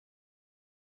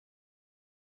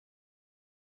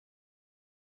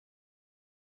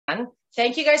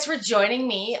Thank you guys for joining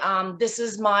me. This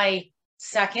is my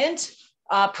second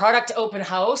product open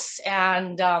house.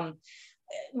 And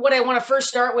what I want to first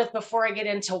start with before I get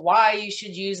into why you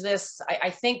should use this, I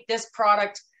think this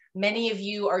product, many of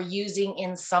you are using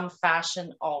in some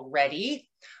fashion already.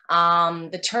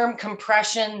 The term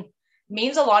compression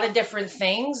means a lot of different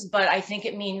things, but I think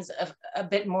it means a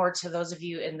bit more to those of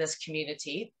you in this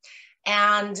community.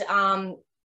 And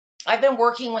I've been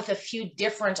working with a few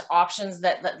different options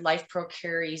that LifePro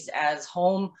carries as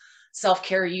home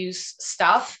self-care use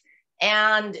stuff.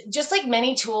 And just like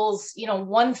many tools, you know,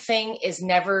 one thing is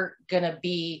never going to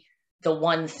be the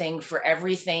one thing for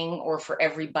everything or for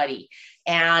everybody.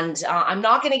 And I'm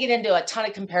not going to get into a ton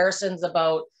of comparisons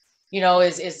about, you know,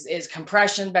 is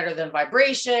compression better than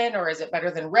vibration, or is it better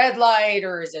than red light,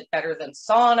 or is it better than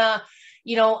sauna?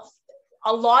 You know,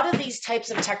 a lot of these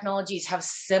types of technologies have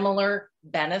similar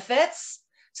benefits.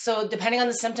 So depending on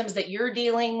the symptoms that you're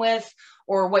dealing with,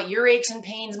 or what your aches and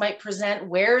pains might present,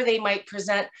 where they might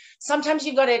present, sometimes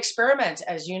you've got to experiment,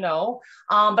 as you know.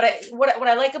 But what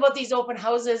I like about these open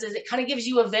houses is it kind of gives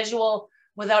you a visual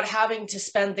without having to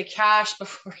spend the cash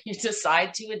before you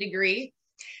decide, to a degree.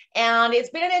 And it's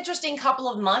been an interesting couple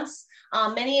of months.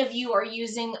 Many of you are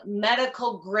using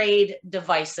medical grade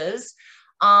devices.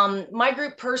 My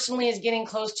group personally is getting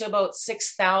close to about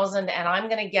 6,000, and I'm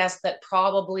going to guess that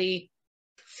probably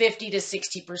 50 to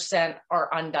 60% are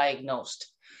undiagnosed.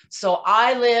 So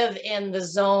I live in the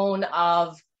zone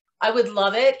of, I would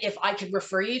love it if I could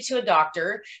refer you to a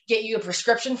doctor, get you a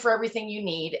prescription for everything you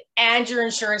need, and your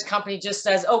insurance company just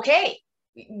says, okay,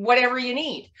 whatever you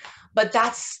need. But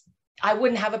I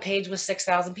wouldn't have a page with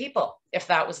 6,000 people if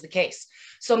that was the case.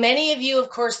 So many of you, of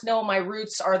course, know my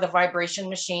roots are the vibration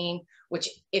machine, which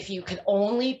if you could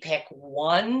only pick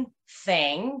one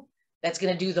thing that's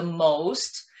going to do the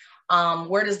most,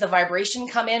 where does the vibration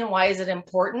come in? Why is it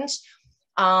important?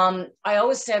 I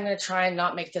always say I'm going to try and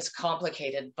not make this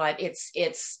complicated, but it's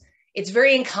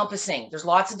very encompassing. There's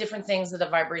lots of different things that a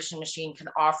vibration machine can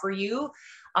offer you.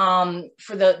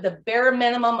 For the bare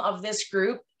minimum of this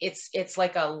group, it's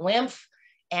like a lymph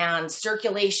and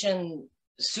circulation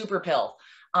super pill.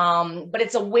 But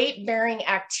it's a weight-bearing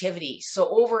activity. So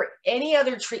over any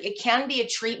other it can be a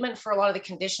treatment for a lot of the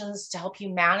conditions to help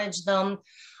you manage them.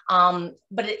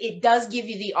 But it does give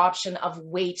you the option of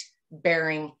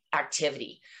weight-bearing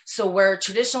activity. So where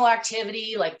traditional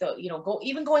activity, like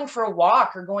even going for a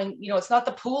walk or going, it's not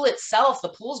the pool itself. The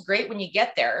pool's great when you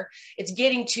get there. It's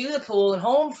getting to the pool and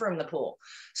home from the pool.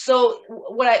 So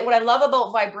what I love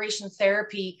about vibration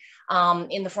therapy,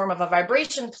 in the form of a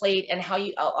vibration plate, and how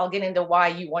I'll get into why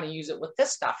you want to use it with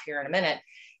this stuff here in a minute,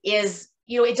 is,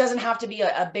 it doesn't have to be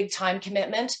a big time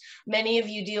commitment. Many of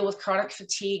you deal with chronic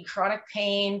fatigue, chronic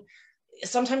pain.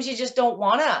 Sometimes you just don't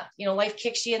want to, life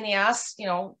kicks you in the ass,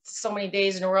 so many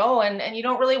days in a row, and you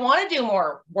don't really want to do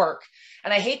more work.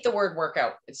 And I hate the word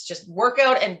workout. It's just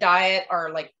workout and diet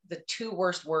are like the two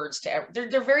worst words to ever.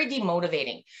 They're very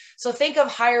demotivating. So think of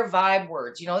higher vibe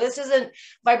words. This isn't,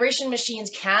 vibration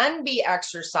machines can be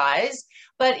exercise,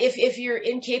 but if you're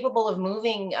incapable of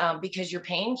moving because your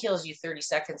pain kills you 30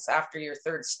 seconds after your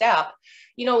third step,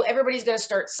 everybody's going to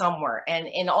start somewhere. And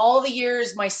in all the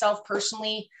years, myself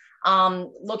personally,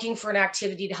 looking for an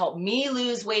activity to help me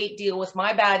lose weight, deal with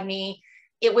my bad knee,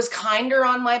 it was kinder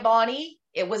on my body.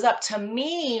 It was up to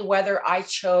me whether I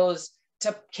chose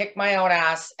to kick my own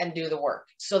ass and do the work.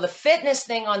 So the fitness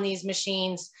thing on these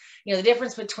machines, the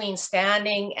difference between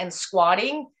standing and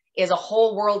squatting is a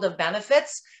whole world of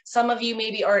benefits. Some of you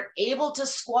maybe aren't able to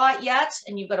squat yet,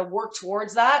 and you've got to work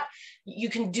towards that. You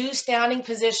can do standing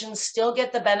positions, still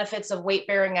get the benefits of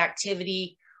weight-bearing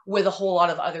activity with a whole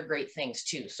lot of other great things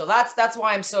too. So that's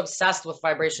why I'm so obsessed with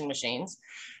vibration machines.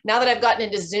 Now that I've gotten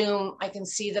into Zoom, I can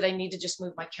see that I need to just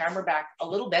move my camera back a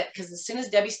little bit, because as soon as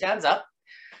Debbie stands up,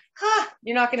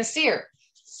 you're not going to see her.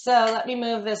 So let me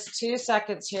move this 2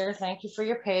 seconds here. Thank you for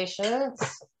your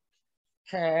patience.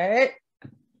 Okay.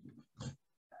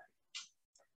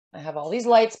 I have all these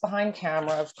lights behind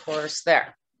camera, of course,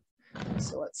 there.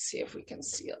 So let's see if we can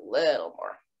see a little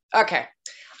more. Okay.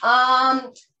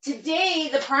 Today,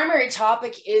 the primary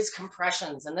topic is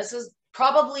compressions, and this is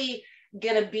probably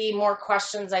going to be more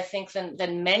questions, I think,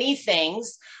 than many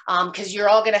things, because you're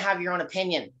all going to have your own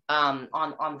opinion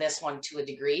on this one to a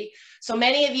degree. So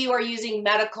many of you are using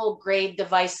medical grade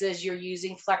devices. You're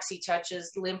using Flexi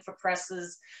Touches,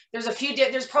 Lymphopresses. There's a few,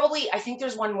 I think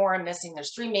there's one more I'm missing.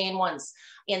 There's 3 main ones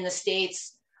in the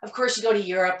States. Of course, you go to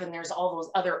Europe and there's all those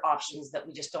other options that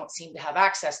we just don't seem to have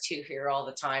access to here all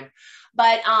the time.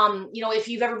 But, you know, if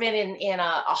you've ever been in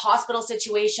a hospital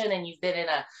situation and you've been in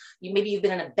maybe you've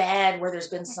been in a bed where there's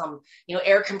been some, you know,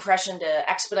 air compression to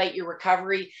expedite your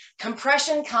recovery,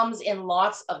 compression comes in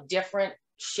lots of different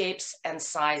shapes and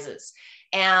sizes.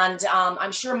 And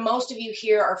I'm sure most of you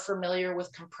here are familiar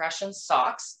with compression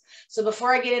socks. So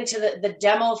before I get into the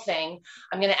demo thing,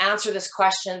 I'm going to answer this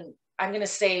question. I'm going to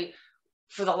say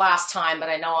for the last time, but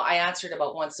I know I answered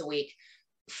about once a week.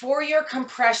 For your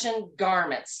compression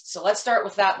garments, so let's start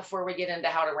with that before we get into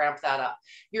how to ramp that up.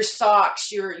 Your socks,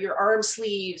 your arm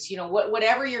sleeves, you know,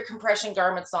 whatever your compression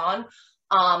garments on.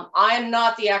 I am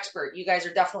not the expert. You guys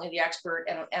are definitely the expert,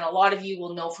 and a lot of you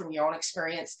will know from your own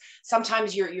experience.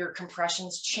 Sometimes your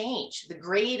compressions change. The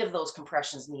grade of those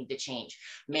compressions need to change.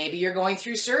 Maybe you're going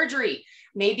through surgery.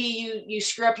 Maybe you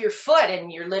screw up your foot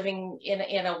and you're living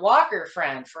in a walker,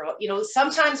 friend. For, you know,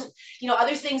 sometimes, you know,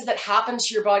 other things that happen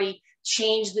to your body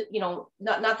change that, you know,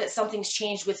 not that something's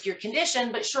changed with your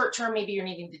condition, but short term, maybe you're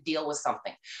needing to deal with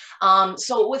something.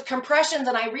 So with compressions,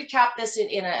 and I recapped this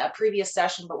in a previous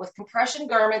session, but with compression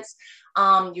garments,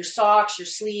 your socks, your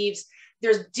sleeves,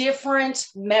 there's different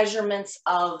measurements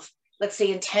of, let's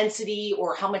say, intensity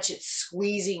or how much it's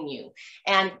squeezing you.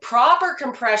 And proper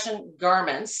compression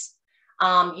garments,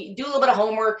 you do a little bit of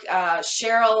homework.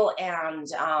 Cheryl and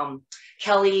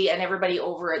Kelly and everybody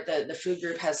over at the food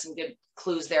group has some good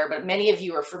clues there, but many of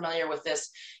you are familiar with this.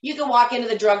 You can walk into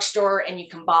the drugstore and you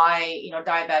can buy, you know,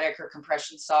 diabetic or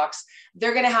compression socks.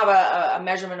 They're going to have a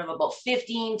measurement of about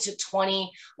 15 to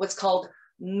 20, what's called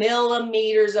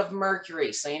millimeters of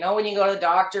mercury. So, you know, when you go to the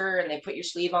doctor and they put your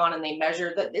sleeve on and they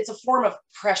measure that, it's a form of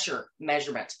pressure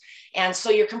measurement. And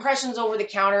so your compressions over the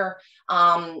counter,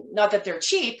 not that they're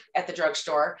cheap at the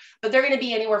drugstore, but they're going to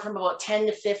be anywhere from about 10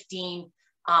 to 15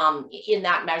 in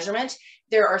that measurement.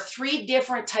 There are 3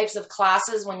 different types of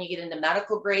classes when you get into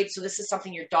medical grade. So this is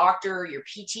something your doctor or your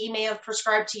PT may have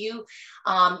prescribed to you.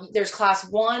 There's class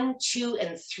 1, 2,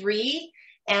 and 3.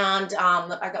 And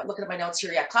I got looking at my notes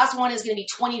here. Yeah, class 1 is going to be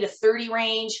 20 to 30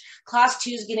 range. Class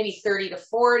 2 is going to be 30 to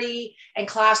 40. And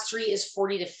class 3 is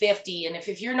 40 to 50. And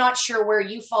if you're not sure where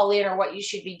you fall in or what you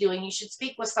should be doing, you should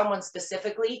speak with someone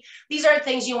specifically. These are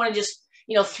things you want to just,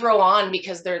 you know, throw on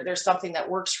because there's something that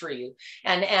works for you.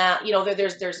 And, you know,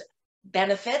 there's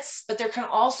benefits, but there can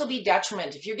also be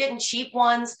detriment. If you're getting cheap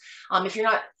ones, if you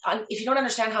don't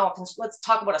understand how, let's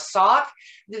talk about a sock,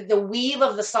 the weave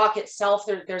of the sock itself,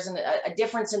 there's a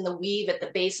difference in the weave at the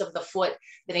base of the foot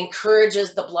that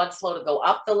encourages the blood flow to go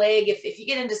up the leg. If you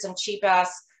get into some cheap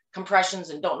ass compressions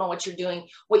and don't know what you're doing,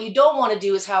 what you don't want to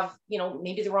do is have, you know,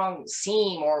 maybe the wrong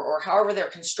seam or however they're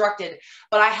constructed.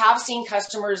 But I have seen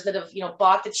customers that have, you know,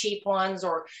 bought the cheap ones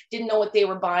or didn't know what they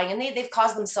were buying, and they've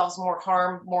caused themselves more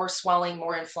harm, more swelling,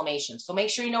 more inflammation. So make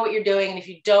sure you know what you're doing, and if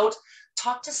you don't,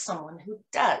 talk to someone who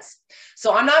does.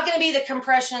 So I'm not going to be the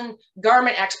compression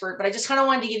garment expert, but I just kind of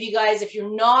wanted to give you guys, if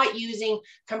you're not using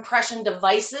compression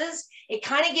devices, it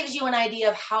kind of gives you an idea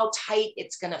of how tight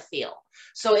it's going to feel.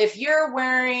 So if you're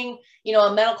wearing, you know,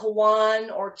 a medical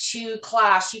 1 or 2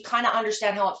 class, you kind of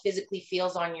understand how it physically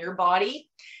feels on your body.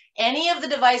 Any of the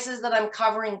devices that I'm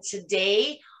covering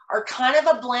today are kind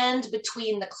of a blend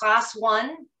between the class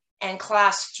 1 and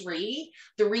class 3.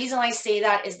 The reason I say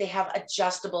that is they have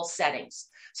adjustable settings.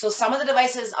 So some of the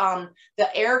devices,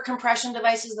 the air compression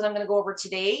devices that I'm going to go over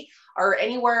today are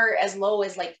anywhere as low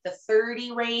as like the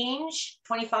 30 range,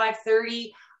 25,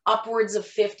 30, upwards of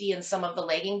 50 in some of the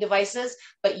legging devices,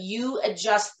 but you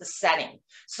adjust the setting.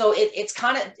 So it's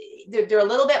kind of, they're a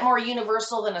little bit more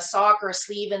universal than a sock or a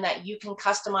sleeve in that you can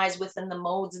customize within the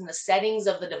modes and the settings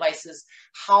of the devices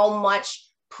how much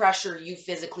pressure you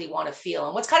physically want to feel.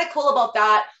 And what's kind of cool about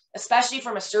that, especially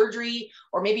from a surgery,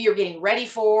 or maybe you're getting ready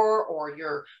for, or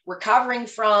you're recovering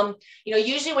from, you know,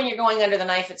 usually when you're going under the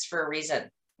knife, it's for a reason.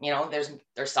 You know,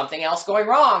 there's something else going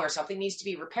wrong or something needs to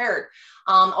be repaired.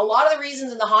 A lot of the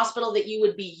reasons in the hospital that you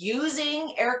would be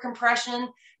using air compression,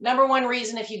 number one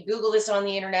reason, if you Google this on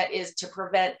the internet, is to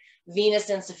prevent venous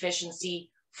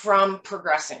insufficiency from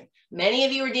progressing. Many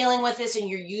of you are dealing with this and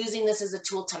you're using this as a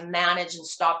tool to manage and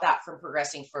stop that from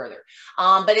progressing further.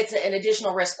 But it's an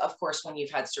additional risk, of course, when you've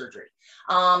had surgery.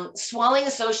 Swelling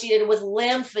associated with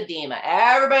lymphedema.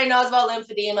 Everybody knows about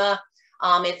lymphedema.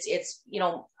 It's you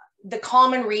know, the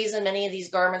common reason many of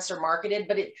these garments are marketed,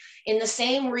 but in the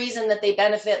same reason that they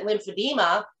benefit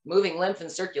lymphedema, moving lymph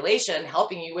and circulation,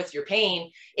 helping you with your pain,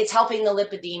 it's helping the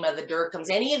lipedema, the DIRCMs.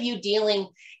 Any of you dealing,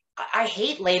 I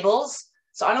hate labels.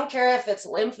 So I don't care if it's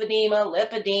lymphedema,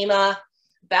 lipedema,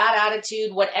 bad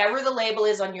attitude, whatever the label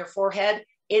is on your forehead,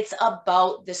 It's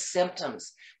about the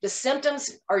symptoms. The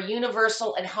symptoms are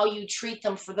universal, and how you treat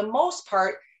them for the most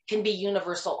part can be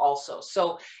universal also.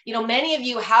 So, many of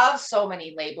you have so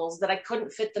many labels that I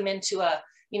couldn't fit them into a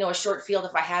short field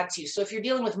if I had to. So if you're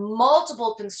dealing with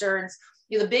multiple concerns,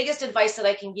 the biggest advice that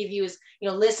I can give you is,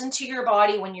 listen to your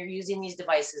body when you're using these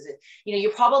devices.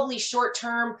 You're probably short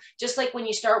term, just like when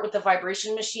you start with the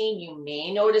vibration machine, you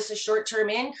may notice a short term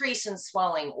increase in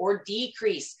swelling or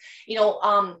decrease.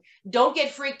 Don't get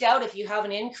freaked out if you have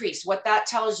an increase. What that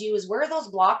tells you is, where are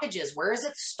those blockages? Where is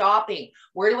it stopping?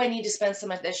 Where do I need to spend some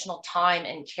additional time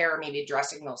and care, maybe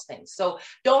addressing those things? So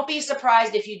don't be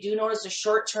surprised if you do notice a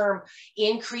short term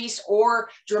increase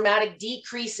or dramatic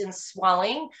decrease in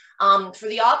swelling. For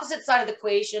the opposite side of the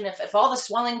equation, if all the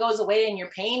swelling goes away and your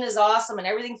pain is awesome and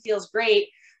everything feels great,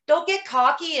 don't get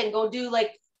cocky and go do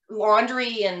like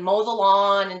laundry and mow the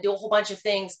lawn and do a whole bunch of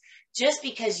things just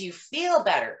because you feel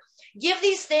better. Give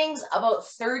these things about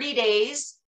 30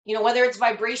 days, whether it's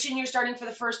vibration you're starting for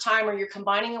the first time or you're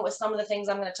combining it with some of the things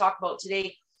I'm going to talk about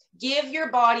today. Give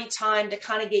your body time to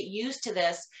kind of get used to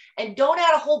this, and don't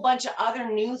add a whole bunch of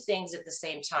other new things at the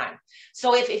same time.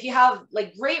 So if you have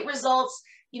like great results,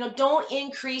 don't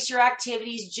increase your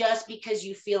activities just because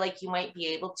you feel like you might be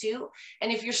able to.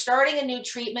 And if you're starting a new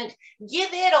treatment,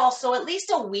 give it also at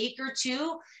least a week or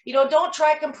two. Don't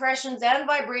try compressions and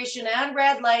vibration and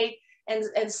red light and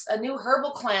a new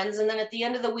herbal cleanse. And then at the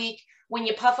end of the week, when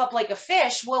you puff up like a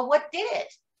fish, well, what did it?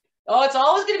 Oh, it's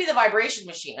always going to be the vibration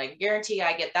machine. I guarantee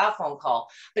I get that phone call.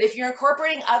 But if you're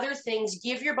incorporating other things,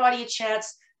 give your body a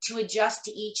chance to adjust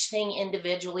to each thing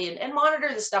individually and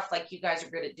monitor the stuff like you guys are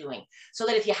good at doing, so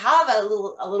that if you have a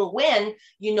little win,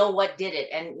 what did it,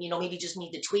 and maybe just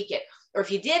need to tweak it. Or if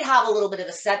you did have a little bit of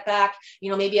a setback,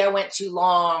 maybe I went too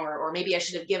long, or maybe I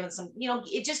should have given some,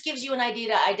 it just gives you an idea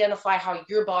to identify how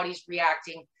your body's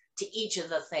reacting to each of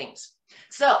the things.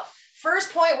 So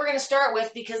first point we're going to start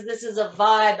with, because this is a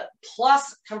vibe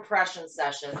plus compression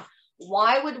session,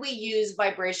 why would we use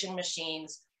vibration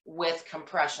machines with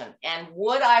compression? And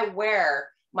would I wear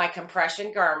my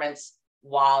compression garments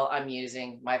while I'm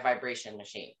using my vibration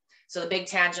machine? So the big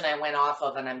tangent I went off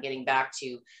of, and I'm getting back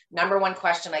to, number one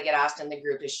question I get asked in the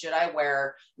group is, should I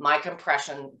wear my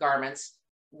compression garments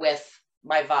with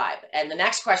my Vibe? And the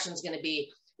next question is going to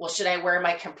be, well, should I wear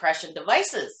my compression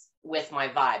devices with my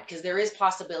Vibe? Because there is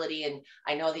possibility, and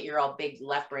I know that you're all big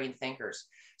left brain thinkers.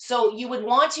 So you would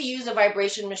want to use a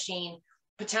vibration machine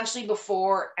potentially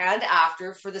before and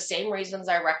after, for the same reasons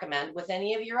I recommend with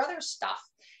any of your other stuff.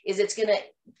 Is it's going to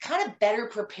kind of better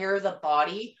prepare the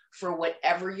body for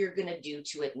whatever you're going to do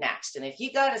to it next. And if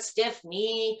you got a stiff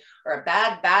knee or a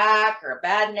bad back or a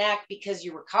bad neck because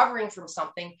you're recovering from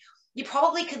something, you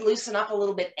probably could loosen up a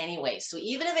little bit anyway. So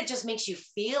even if it just makes you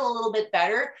feel a little bit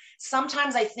better,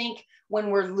 sometimes I think when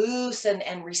we're loose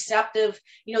and receptive,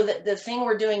 the thing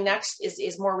we're doing next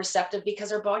is more receptive,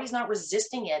 because our body's not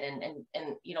resisting it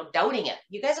and doubting it.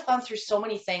 You guys have gone through so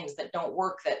many things that don't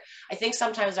work that I think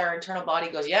sometimes our internal body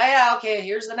goes, yeah, okay,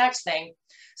 here's the next thing.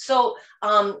 So,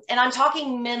 and I'm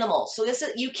talking minimal. So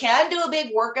you can do a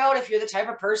big workout if you're the type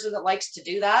of person that likes to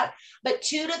do that, but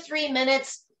 2 to 3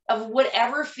 minutes of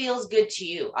whatever feels good to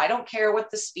you. I don't care what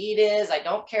the speed is. I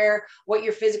don't care what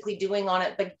you're physically doing on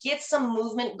it, but get some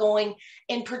movement going,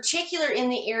 in particular in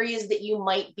the areas that you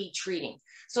might be treating.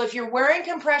 So if you're wearing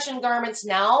compression garments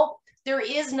now, there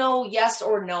is no yes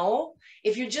or no.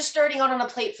 If you're just starting out on a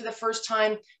plate for the first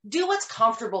time, do what's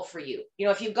comfortable for you.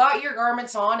 If you've got your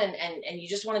garments on and you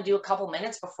just want to do a couple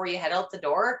minutes before you head out the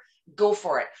door, go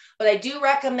for it. But I do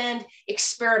recommend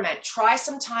experiment. Try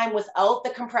some time without the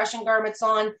compression garments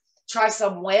on. Try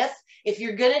some with. If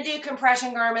you're going to do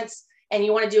compression garments and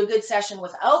you want to do a good session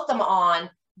without them on,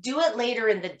 do it later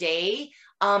in the day.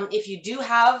 If you do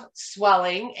have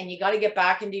swelling and you got to get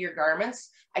back into your garments,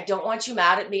 I don't want you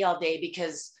mad at me all day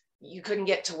because you couldn't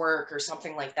get to work or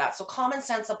something like that. So common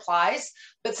sense applies,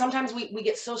 but sometimes we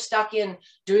get so stuck in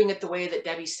doing it the way that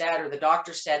Debbie said or the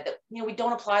doctor said that, we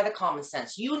don't apply the common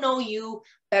sense. You know you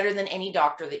better than any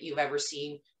doctor that you've ever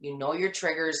seen. You know your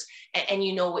triggers and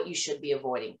you know what you should be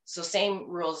avoiding. So same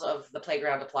rules of the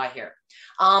playground apply here.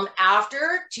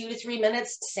 After 2 to 3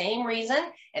 minutes, same reason.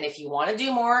 And if you want to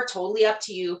do more, totally up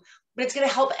to you, but it's going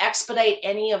to help expedite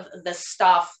any of the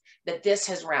stuff that this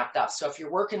has ramped up. So if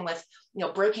you're working with,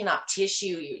 breaking up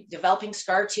tissue, you're developing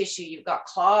scar tissue, you've got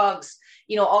clogs,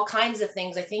 all kinds of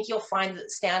things, I think you'll find that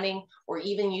standing or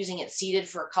even using it seated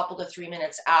for a couple to 3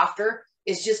 minutes after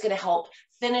is just going to help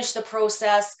finish the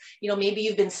process. Maybe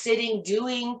you've been sitting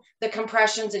doing the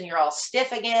compressions and you're all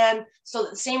stiff again. So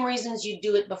the same reasons you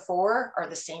do it before are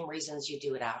the same reasons you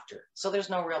do it after. So there's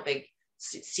no real big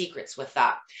secrets with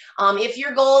that. If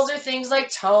your goals are things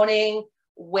like toning,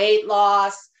 weight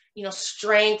loss, you know,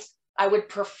 strength, I would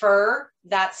prefer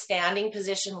that standing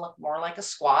position look more like a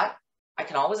squat. I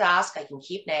can always ask, I can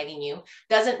keep nagging you.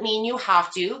 Doesn't mean you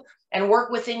have to, and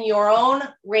work within your own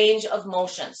range of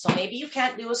motion. So maybe you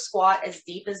can't do a squat as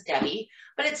deep as Debbie,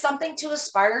 but it's something to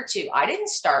aspire to. I didn't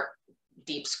start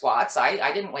deep squats.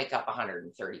 I didn't wake up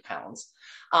 130 pounds.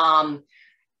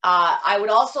 I would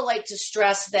also like to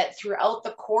stress that throughout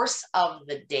the course of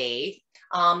the day,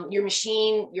 your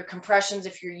machine, your compressions,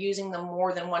 if you're using them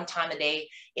more than one time a day,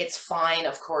 it's fine,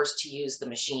 of course, to use the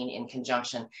machine in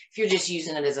conjunction. If you're just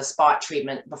using it as a spot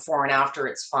treatment before and after,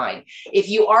 it's fine. If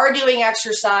you are doing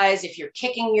exercise, if you're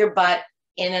kicking your butt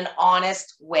in an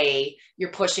honest way,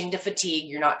 you're pushing to fatigue,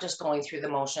 you're not just going through the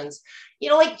motions, you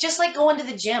know, like just like going to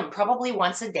the gym probably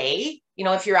once a day, you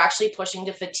know, if you're actually pushing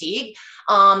to fatigue.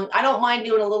 I don't mind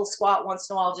doing a little squat once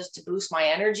in a while just to boost my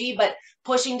energy, but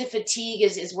pushing to fatigue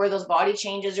is where those body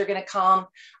changes are going to come.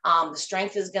 The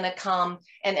strength is going to come,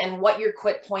 and what your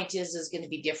quit point is going to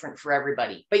be different for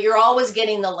everybody, but you're always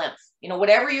getting the lymph. You know,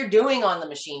 whatever you're doing on the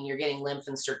machine, you're getting lymph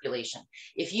and circulation.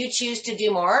 If you choose to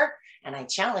do more, and I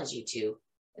challenge you to,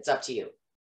 it's up to you.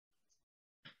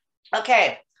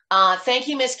 Okay. Thank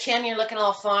you, Miss Kim. You're looking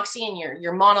all foxy in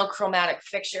your monochromatic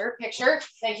picture.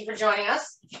 Thank you for joining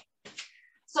us.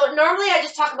 So normally I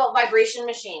just talk about vibration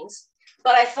machines,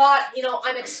 but I thought, you know,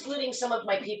 I'm excluding some of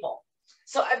my people.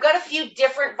 So I've got a few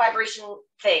different vibration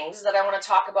things that I want to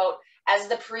talk about as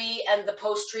the pre and the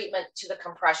post treatment to the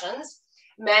compressions.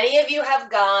 Many of you have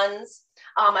guns.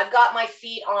 I've got my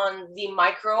feet on the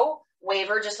micro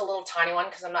waver, just a little tiny one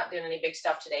because I'm not doing any big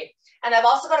stuff today. And I've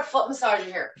also got a foot massager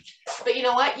here. But you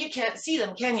know what? You can't see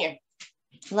them, can you?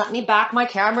 Let me back my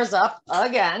cameras up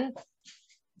again.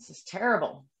 This is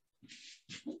terrible.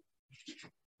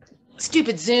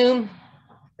 Stupid Zoom.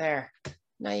 There.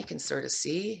 Now you can sort of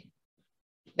see.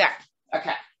 There.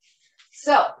 Okay.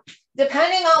 So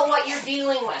depending on what you're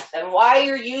dealing with and why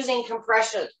you're using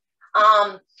compression,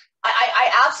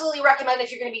 I absolutely recommend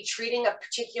if you're going to be treating a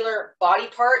particular body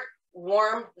part,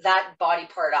 warm that body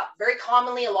part up. Very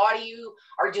commonly, a lot of you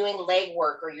are doing leg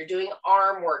work or you're doing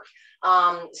arm work.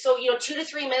 So, you know, 2 to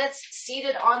 3 minutes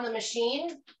seated on the machine.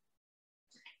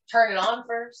 Turn it on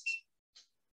first.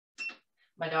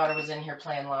 My daughter was in here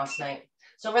playing last night.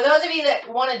 So for those of you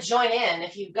that want to join in,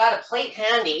 if you've got a plate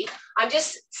handy, I'm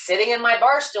just sitting in my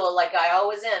bar stool like I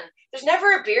always am. There's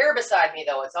never a beer beside me,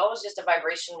 though. It's always just a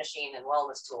vibration machine and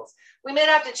wellness tools. We may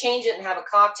have to change it and have a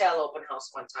cocktail open house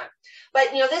one time.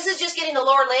 But, you know, this is just getting the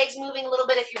lower legs moving a little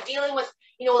bit. If you're dealing with,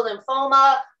 you know, a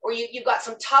lymphoma or you've got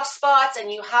some tough spots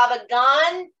and you have a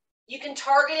gun, you can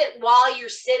target it while you're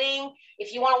sitting.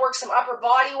 If you want to work some upper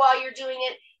body while you're doing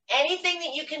it, anything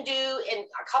that you can do in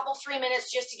a couple, 3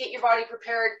 minutes just to get your body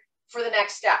prepared for the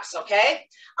next steps, okay?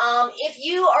 If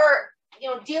you are, you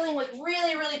know, dealing with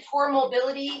really, really poor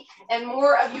mobility and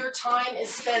more of your time is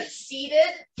spent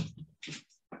seated,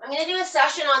 I'm going to do a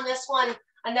session on this one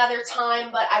another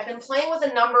time, but I've been playing with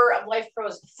a number of Life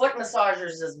Pros foot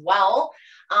massagers as well,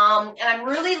 and I'm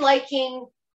really liking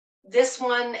this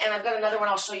one, and I've got another one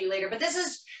I'll show you later, but this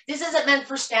isn't meant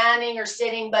for standing or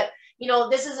sitting, but you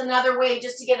know, this is another way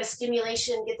just to get a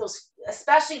stimulation, get those,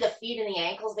 especially the feet and the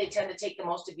ankles, they tend to take the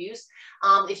most abuse.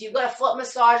 If you've got a foot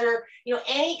massager, you know,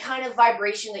 any kind of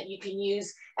vibration that you can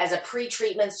use as a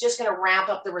pre-treatment is just going to ramp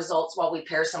up the results while we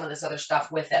pair some of this other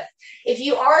stuff with it. If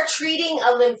you are treating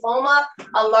a lymphoma,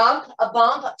 a lump, a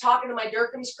bump, I'm talking to my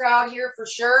Durkheim's crowd here for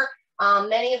sure.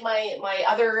 Many of my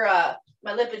other,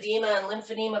 my lymphedema and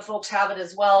lymphedema folks have it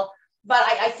as well. But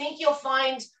I think you'll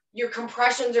find your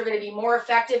compressions are going to be more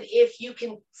effective if you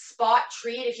can spot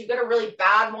treat. If you've got a really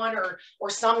bad one or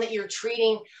some that you're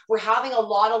treating, we're having a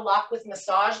lot of luck with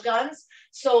massage guns.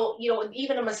 So, you know,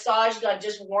 even a massage gun,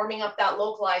 just warming up that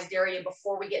localized area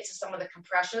before we get to some of the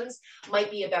compressions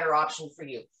might be a better option for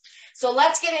you. So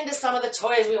let's get into some of the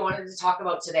toys we wanted to talk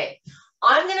about today.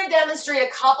 I'm going to demonstrate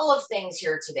a couple of things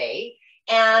here today.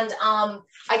 And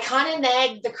I kind of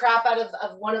nagged the crap out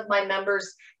of one of my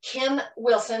members. Kim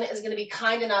Wilson is going to be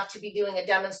kind enough to be doing a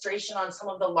demonstration on some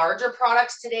of the larger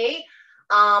products today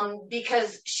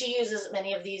because she uses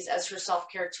many of these as her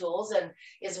self-care tools and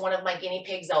is one of my guinea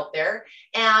pigs out there.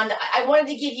 And I wanted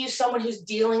to give you someone who's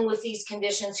dealing with these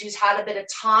conditions, who's had a bit of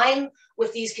time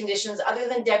with these conditions, other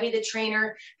than Debbie the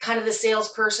trainer, kind of the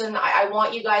salesperson. I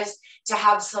want you guys to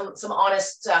have some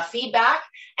honest feedback,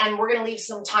 and we're going to leave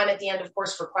some time at the end, of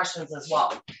course, for questions as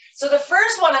well. So the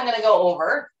first one I'm going to go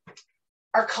over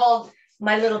are called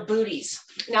my little booties.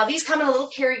 Now these come in a little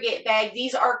carry bag.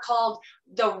 These are called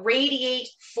the Radiate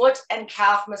foot and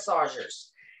calf massagers.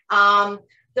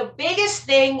 The biggest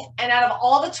thing, and out of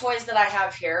all the toys that I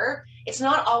have here, it's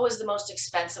not always the most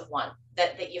expensive one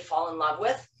that you fall in love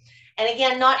with. And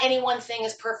again, not any one thing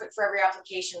is perfect for every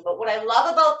application, but what I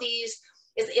love about these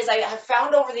is I have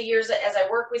found over the years that as I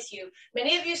work with you,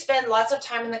 many of you spend lots of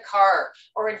time in the car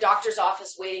or in doctor's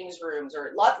office waiting rooms,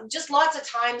 or just lots of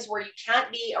times where you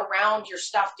can't be around your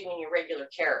stuff doing your regular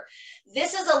care.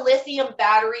 This is a lithium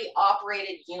battery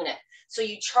operated unit. So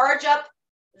you charge up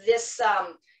this,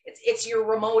 it's your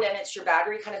remote and it's your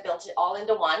battery kind of built it all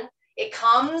into one. It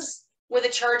comes with a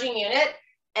charging unit,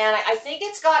 and I think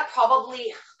it's got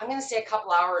probably, I'm going to say a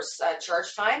couple hours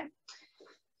charge time.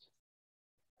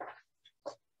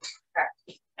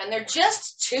 Okay. And they're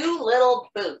just two little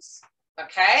boots.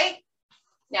 Okay.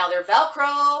 Now they're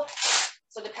Velcro.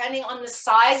 So depending on the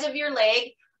size of your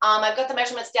leg, I've got the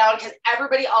measurements down because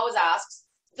everybody always asks.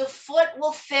 The foot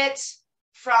will fit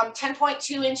from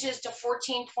 10.2 inches to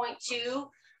 14.2.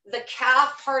 The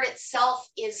calf part itself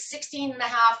is 16.5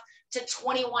 to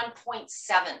 21.7.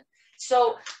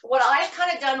 So what I've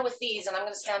kind of done with these, and I'm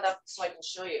going to stand up so I can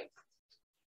show you,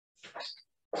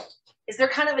 is they're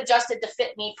kind of adjusted to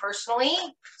fit me personally.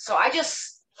 So I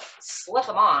just slip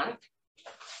them on.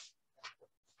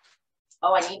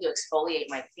 Oh, I need to exfoliate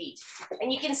my feet.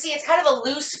 And you can see it's kind of a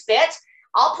loose fit.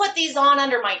 I'll put these on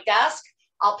under my desk.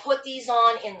 I'll put these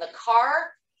on in the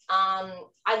car.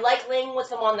 I like laying with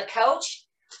them on the couch.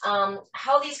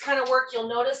 How these kind of work, you'll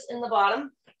notice in the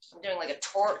bottom, I'm doing like a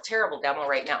terrible demo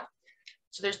right now.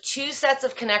 So there's two sets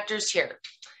of connectors here.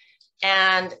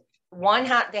 And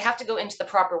they have to go into the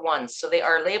proper ones. So they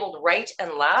are labeled right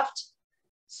and left.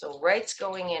 So right's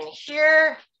going in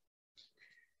here.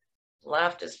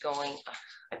 Left is going,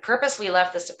 I purposely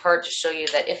left this apart to show you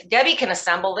that if Debbie can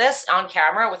assemble this on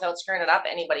camera without screwing it up,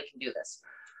 anybody can do this.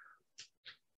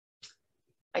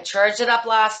 I charged it up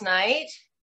last night.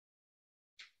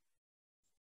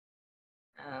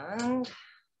 And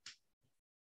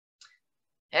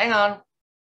hang on.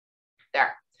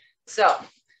 There. So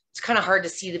it's kind of hard to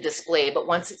see the display, but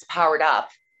once it's powered up,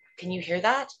 can you hear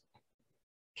that?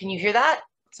 Can you hear that?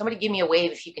 Somebody give me a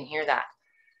wave if you can hear that.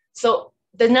 So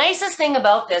the nicest thing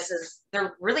about this is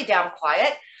they're really damn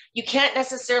quiet. You can't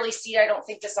necessarily see, I don't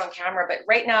think, this on camera, but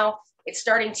right now it's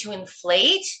starting to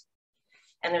inflate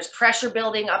and there's pressure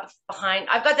building up behind.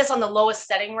 I've got this on the lowest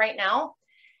setting right now.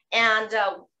 And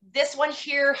this one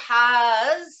here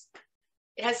has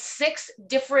 6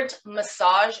 different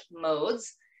massage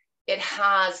modes. It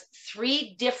has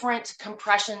 3 different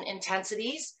compression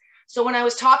intensities. So when I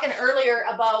was talking earlier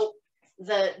about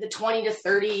the 20 to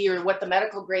 30 or what the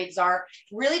medical grades are,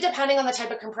 really depending on the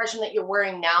type of compression that you're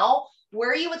wearing now,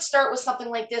 where you would start with something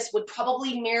like this would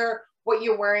probably mirror what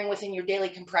you're wearing within your daily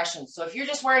compression. So if you're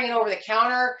just wearing it over the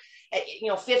counter at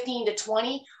 15 to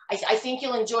 20, I think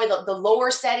you'll enjoy the lower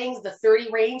settings, the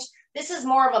 30 range. This is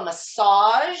more of a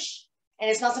massage, and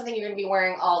it's not something you're going to be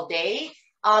wearing all day.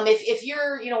 If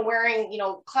you're wearing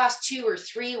class 2 or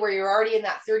 3 where you're already in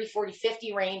that 30, 40,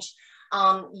 50 range,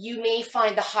 you may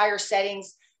find the higher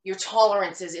settings, your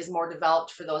tolerance is more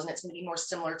developed for those, and it's going to be more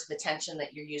similar to the tension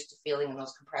that you're used to feeling in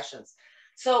those compressions.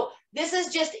 So this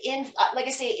is just like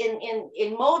I say,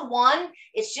 in mode 1,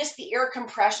 it's just the air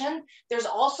compression. There's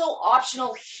also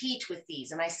optional heat with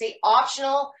these. And I say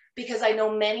optional because I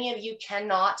know many of you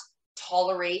cannot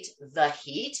tolerate the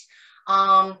heat.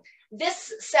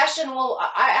 This session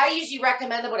I usually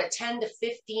recommend about a 10 to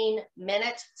 15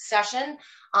 minute session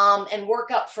and work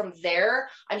up from there.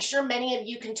 I'm sure many of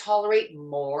you can tolerate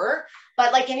more,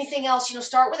 but like anything else,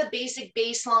 start with a basic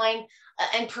baseline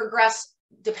and progress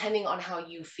depending on how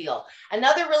you feel.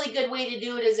 Another really good way to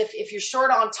do it is if you're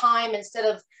short on time, instead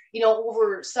of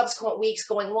over subsequent weeks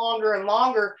going longer and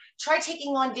longer, try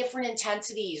taking on different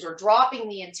intensities or dropping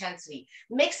the intensity.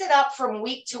 Mix it up from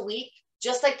week to week,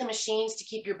 just like the machines, to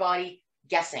keep your body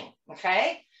guessing.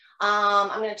 Okay.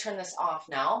 I'm going to turn this off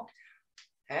now.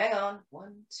 Hang on.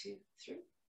 1, 2, 3.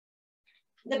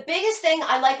 The biggest thing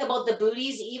I like about the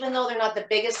booties, even though they're not the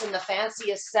biggest and the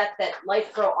fanciest set that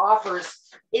LifePro offers,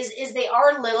 is they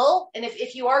are little. And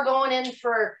if you are going in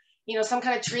for, some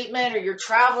kind of treatment, or you're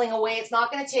traveling away, it's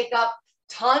not going to take up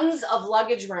tons of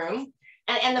luggage room.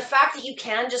 And the fact that you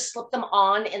can just slip them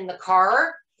on in the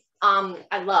car,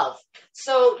 I love.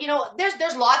 So,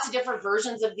 there's lots of different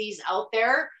versions of these out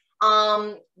there.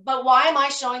 But why am I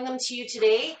showing them to you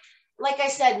today? like I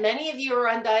said, many of you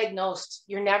are undiagnosed.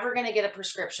 You're never going to get a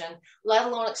prescription, let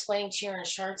alone explaining to your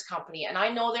insurance company. And I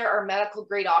know there are medical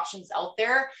grade options out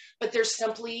there, but they're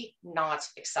simply not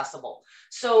accessible.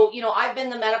 So, you know, I've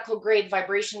been the medical grade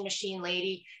vibration machine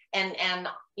lady, and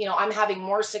you know, I'm having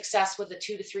more success with a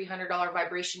 $200 to $300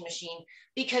 vibration machine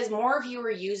because more of you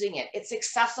are using it. It's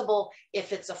accessible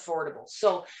if it's affordable.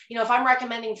 So, you know, if I'm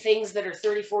recommending things that are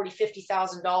 $30,000, $40,000,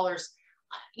 $50,000,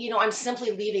 you know, I'm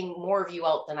simply leaving more of you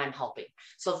out than I'm helping.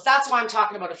 So that's why I'm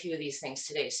talking about a few of these things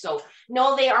today. So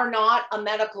no, they are not a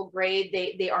medical grade.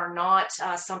 They are not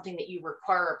something that you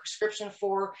require a prescription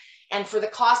for. And for the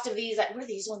cost of these, what do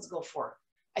these ones go for?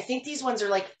 I think these ones are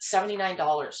like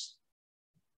 $79.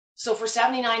 So for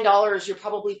 $79, you're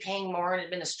probably paying more in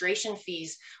administration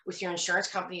fees with your insurance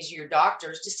companies or your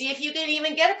doctors to see if you can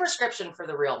even get a prescription for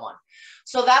the real one.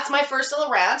 So that's my first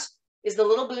little rant, is the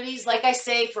little booties. Like I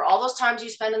say, for all those times you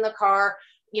spend in the car,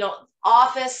 you know,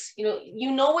 office,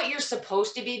 you know what you're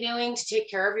supposed to be doing to take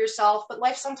care of yourself, but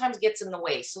life sometimes gets in the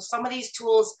way. So some of these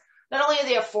tools, not only are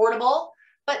they affordable,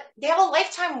 but they have a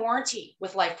lifetime warranty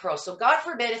with Life Pro. So God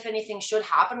forbid if anything should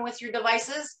happen with your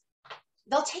devices,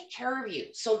 they'll take care of you.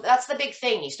 So that's the big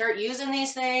thing. You start using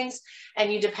these things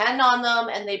and you depend on them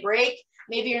and they break,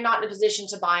 maybe you're not in a position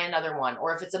to buy another one.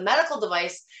 Or if it's a medical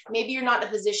device, maybe you're not in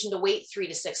a position to wait 3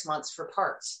 to 6 months for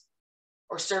parts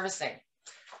or servicing.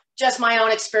 Just my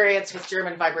own experience with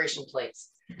German vibration plates.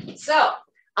 So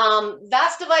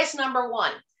that's device number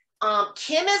 1.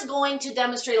 Kim is going to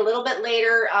demonstrate a little bit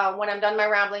later when I'm done my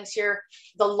ramblings here,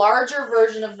 the larger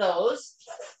version of those.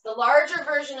 The larger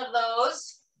version of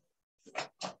those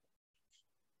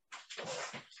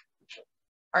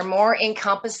are more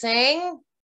encompassing.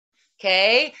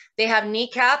 Okay, they have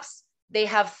kneecaps, they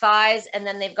have thighs, and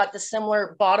then they've got the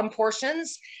similar bottom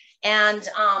portions. And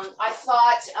I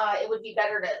thought it would be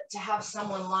better to have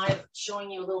someone live showing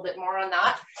you a little bit more on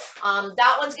that.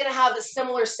 That one's going to have the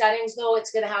similar settings, though.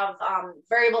 It's going to have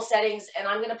variable settings, and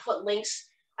I'm going to put links.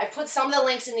 I put some of the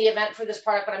links in the event for this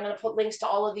product, but I'm going to put links to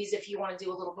all of these if you want to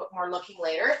do a little bit more looking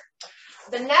later.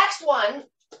 The next one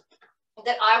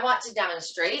that I want to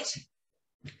demonstrate,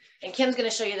 and Kim's going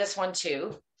to show you this one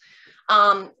too.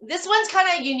 This one's kind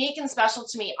of unique and special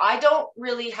to me. I don't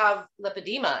really have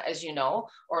lipedema, as you know,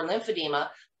 or lymphedema,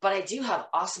 but I do have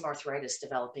awesome arthritis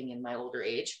developing in my older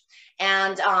age.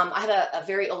 And I have a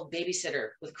very old babysitter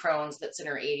with Crohn's that's in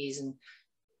her 80s, and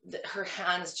her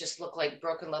hands just look like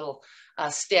broken little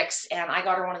sticks. And I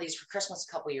got her one of these for Christmas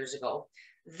a couple years ago.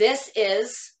 This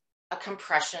is a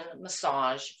compression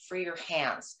massage for your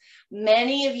hands.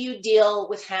 Many of you deal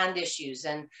with hand issues,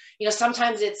 and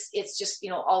sometimes it's just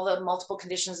all the multiple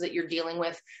conditions that you're dealing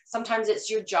with. Sometimes it's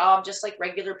your job, just like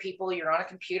regular people. You're on a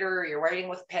computer, or you're writing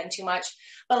with a pen too much.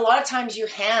 But a lot of times your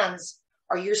hands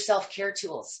are your self-care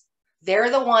tools.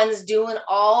 They're the ones doing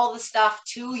all the stuff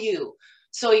to you.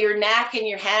 So your neck and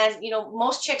your hands,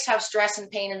 most chicks have stress and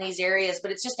pain in these areas,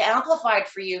 but it's just amplified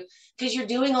for you because you're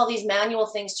doing all these manual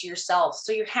things to yourself.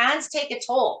 So your hands take a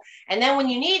toll. And then when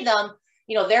you need them,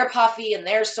 they're puffy and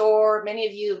they're sore. Many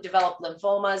of you have developed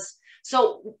lymphomas.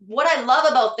 So what I love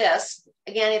about this,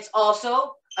 again, it's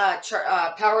also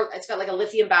power. It's got like a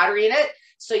lithium battery in it.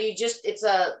 So it's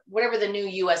a, whatever the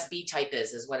new USB type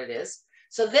is what it is.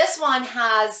 So this one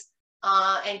has,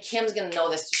 and Kim's going to know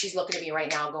this. She's looking at me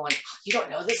right now going, oh, you don't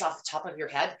know this off the top of your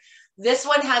head. This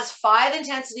one has 5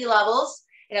 intensity levels.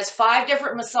 It has 5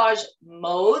 different massage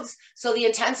modes. So the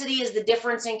intensity is the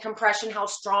difference in compression, how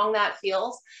strong that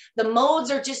feels. The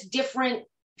modes are just different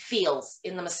feels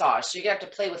in the massage. So you have to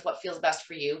play with what feels best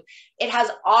for you. It has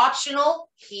optional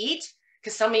heat,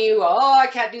 because some of you, oh, I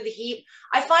can't do the heat.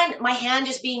 I find my hand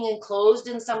just being enclosed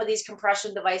in some of these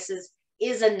compression devices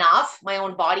is enough, my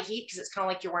own body heat, because it's kind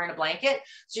of like you're wearing a blanket.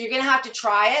 So you're going to have to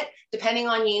try it depending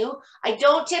on you. I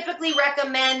don't typically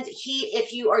recommend heat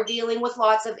if you are dealing with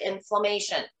lots of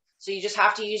inflammation. So you just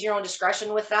have to use your own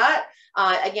discretion with that.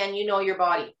 Again, you know your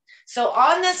body. So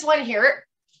on this one here,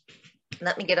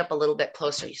 let me get up a little bit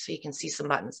closer so you can see some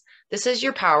buttons. This is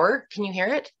your power. Can you hear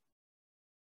it?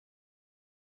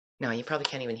 No, you probably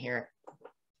can't even hear it.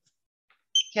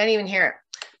 Can't even hear it.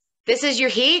 This is your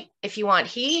heat. If you want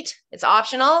heat, it's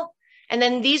optional. And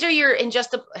then these are your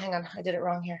hang on, I did it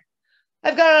wrong here.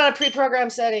 I've got it on a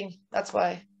pre-programmed setting. That's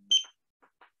why.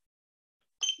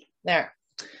 There.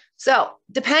 So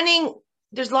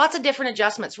there's lots of different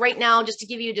adjustments. Right now, just to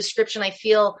give you a description, I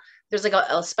feel there's like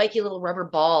a spiky little rubber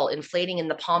ball inflating in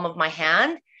the palm of my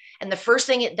hand. And the first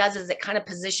thing it does is it kind of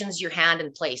positions your hand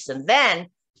in place. And then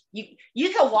you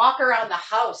can walk around the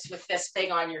house with this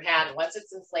thing on your hand. Once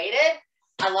it's inflated,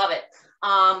 I love it.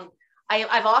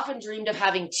 I've often dreamed of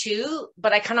having two,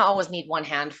 but I kind of always need one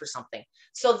hand for something.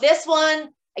 So this one,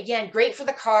 again, great for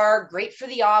the car, great for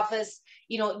the office.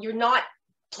 You know, you're not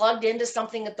plugged into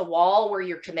something at the wall where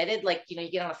you're committed. Like, you know,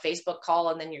 you get on a Facebook call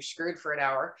and then you're screwed for an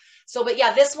hour. So, but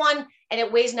yeah, this one, and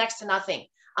it weighs next to nothing.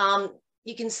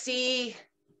 You can see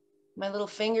my little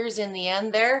fingers in the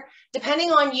end there.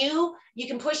 Depending on you, you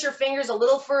can push your fingers a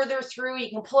little further through. You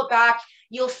can pull it back.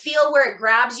 You'll feel where it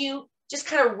grabs you just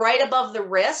kind of right above the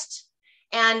wrist.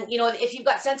 And, you know, if you've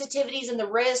got sensitivities in the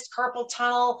wrist, carpal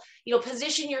tunnel, you know,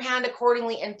 position your hand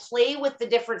accordingly and play with the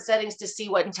different settings to see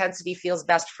what intensity feels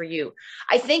best for you.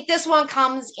 I think this one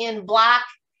comes in black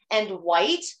and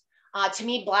white. To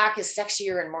me, black is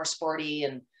sexier and more sporty,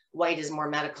 and white is more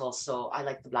medical. So I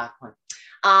like the black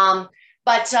one.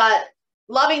 But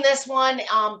loving this one,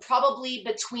 probably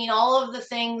between all of the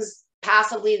things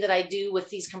passively that I do with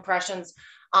these compressions,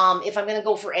 if I'm going to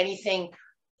go for anything,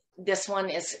 this one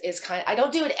is kind of, I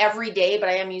don't do it every day, but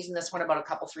I am using this one about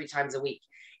 3 times a week.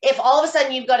 If all of a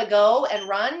sudden you've got to go and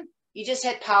run, you just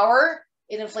hit power,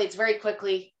 it inflates very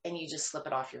quickly, and you just slip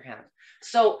it off your hand.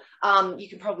 So you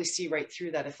can probably see right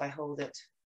through that if I hold it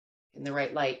in the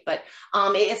right light, but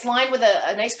it's lined with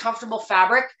a nice comfortable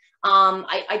fabric.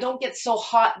 I don't get so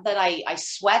hot that I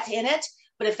sweat in it,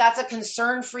 but if that's a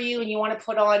concern for you and you want to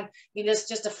put on, you know,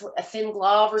 just a thin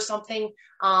glove or something,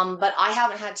 but I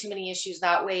haven't had too many issues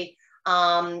that way.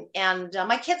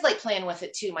 My kids like playing with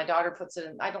it too. My daughter puts it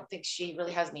in, I don't think she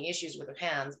really has any issues with her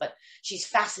hands, but she's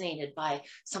fascinated by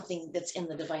something that's in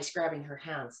the device grabbing her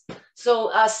hands.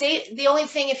 So say the only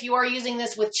thing, if you are using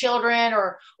this with children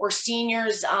or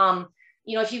seniors,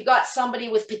 you know, if you've got somebody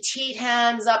with petite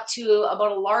hands up to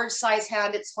about a large size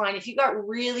hand, it's fine. If you've got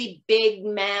really big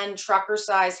man trucker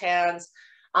size hands,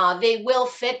 they will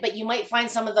fit, but you might find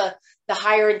some of the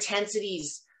higher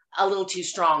intensities a little too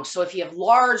strong. So if you have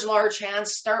large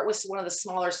hands, start with one of the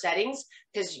smaller settings,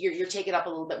 because you're taking up a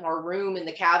little bit more room in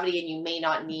the cavity and you may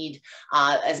not need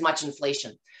as much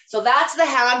inflation. So that's the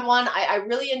hand one. I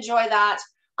really enjoy that.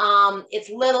 It's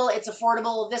little, it's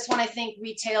affordable. This one I think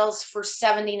retails for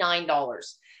 $79.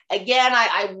 Again,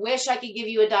 I wish I could give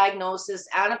you a diagnosis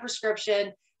and a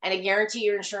prescription and a guarantee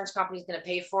your insurance company is going to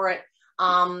pay for it.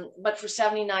 But for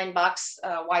 79 bucks,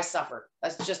 why suffer?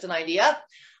 That's just an idea.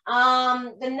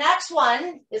 The next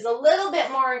one is a little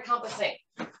bit more encompassing,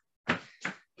 a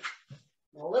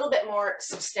little bit more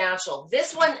substantial.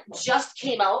 This one just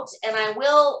came out, and I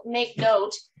will make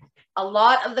note, a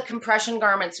lot of the compression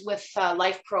garments with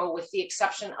Life Pro, with the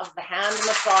exception of the hand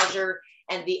massager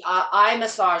and the eye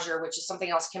massager, which is something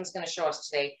else Kim's going to show us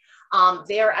today,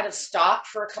 they are out of stock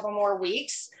for a couple more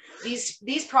weeks.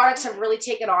 These products have really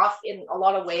taken off in a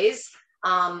lot of ways.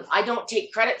 I don't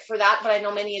take credit for that, but I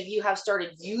know many of you have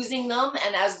started using them.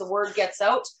 And as the word gets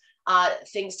out,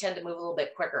 things tend to move a little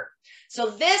bit quicker. So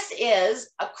this is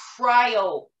a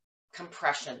cryo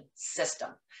compression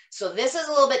system. So this is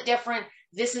a little bit different.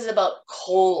 This is about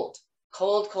cold.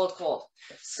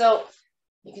 So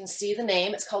you can see the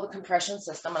name, it's called a compression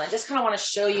system. And I just kind of want to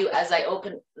show you as I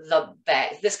open the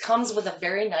bag. This comes with a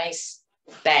very nice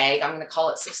bag. I'm going to call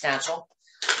it substantial,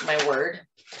 my word.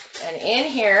 And in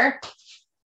here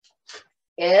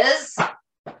is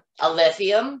a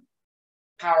lithium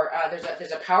power.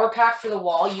 There's a power pack for the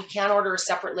wall. You can order a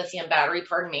separate lithium battery,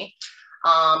 pardon me.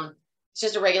 It's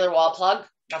just a regular wall plug,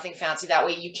 nothing fancy that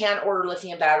way. You can order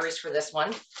lithium batteries for this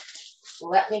one.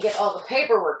 Let me get all the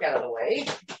paperwork out of the way.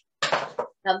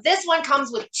 Now this one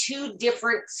comes with 2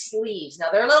 different sleeves. Now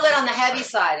they're a little bit on the heavy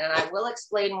side, and I will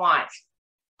explain why.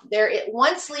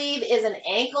 One sleeve is an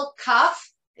ankle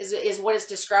cuff, is what it's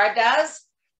described as,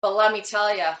 but let me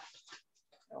tell you,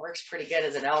 it works pretty good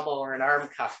as an elbow or an arm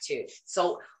cuff too.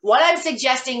 So what I'm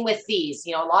suggesting with these,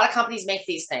 you know, a lot of companies make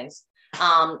these things,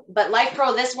 but Life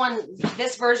Pro, this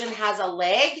version has a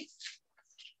leg.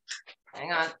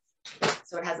 Hang on.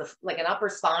 So it has like an upper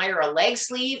thigh or a leg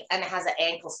sleeve, and it has an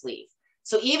ankle sleeve.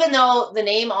 So even though the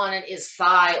name on it is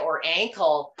thigh or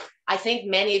ankle, I think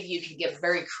many of you can get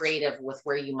very creative with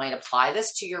where you might apply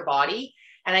this to your body.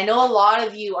 And I know a lot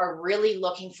of you are really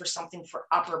looking for something for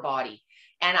upper body.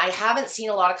 And I haven't seen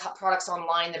a lot of products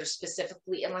online that are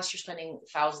specifically, unless you're spending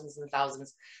thousands and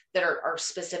thousands, that are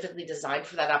specifically designed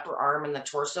for that upper arm and the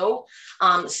torso.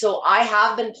 So I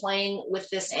have been playing with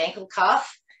this ankle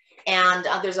cuff, and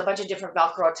there's a bunch of different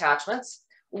Velcro attachments.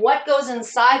 What goes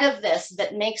inside of this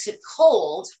that makes it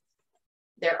cold?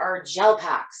 There are gel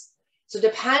packs. So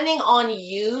depending on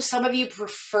you, some of you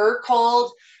prefer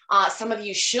cold. Some of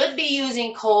you should be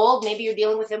using cold. Maybe you're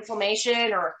dealing with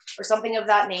inflammation or something of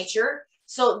that nature.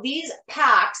 So these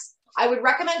packs, I would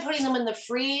recommend putting them in the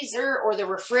freezer or the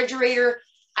refrigerator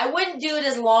I wouldn't do it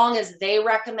as long as they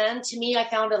recommend. To me, I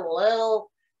found it a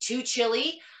little too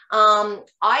chilly.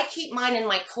 I keep mine in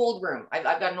my cold room. I've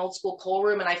got an old school cold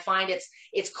room, and I find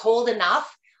it's cold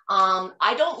enough.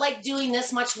 I don't like doing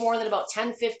this much more than about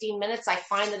 10, 15 minutes. I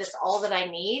find that it's all that I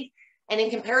need. And in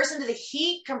comparison to the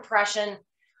heat compression,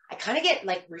 I kind of get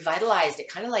like revitalized.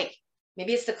 It kind of like,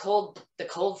 maybe it's the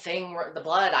cold thing, or the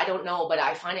blood, I don't know, but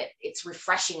I find it's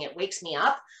refreshing. It wakes me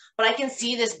up. But I can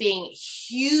see this being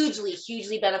hugely,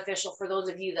 hugely beneficial for those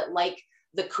of you that like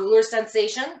the cooler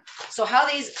sensation. So how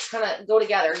these kind of go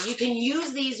together, you can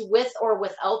use these with or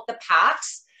without the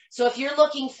packs. So if you're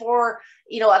looking for,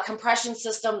 a compression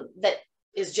system that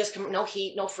is just no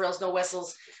heat, no frills, no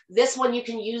whistles, this one you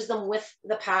can use them with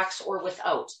the packs or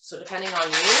without. So depending on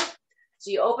you. So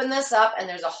you open this up, and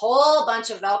there's a whole bunch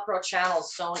of Velcro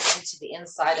channels sewn into the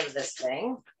inside of this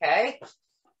thing, okay?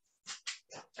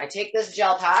 I take this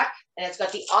gel pack, and it's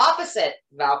got the opposite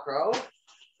Velcro.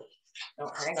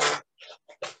 Oh, hang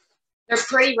on. They're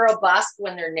pretty robust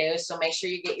when they're new, so make sure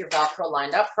you get your Velcro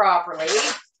lined up properly,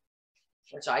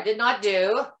 which I did not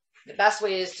do. The best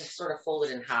way is to sort of fold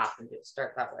it in half and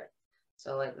start that way.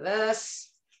 So like this.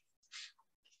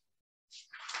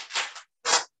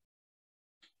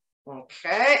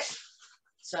 Okay,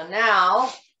 so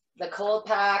now the cold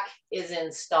pack is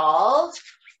installed.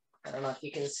 I don't know if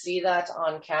you can see that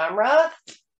on camera.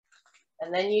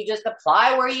 And then you just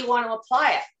apply where you want to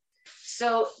apply it.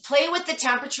 So play with the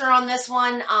temperature on this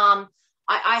one.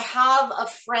 I have a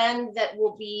friend that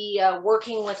will be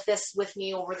working with this with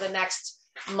me over the next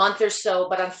month or so,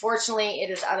 but unfortunately it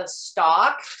is out of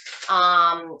stock.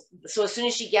 So as soon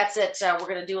as she gets it, we're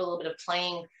going to do a little bit of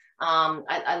playing.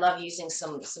 I love using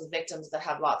some victims that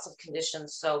have lots of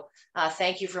conditions. So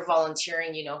thank you for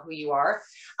volunteering. You know who you are.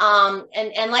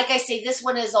 And like I say, this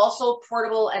one is also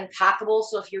portable and packable.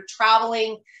 So if you're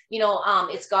traveling,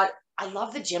 it's got, I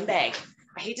love the gym bag.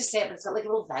 I hate to say it, but it's got like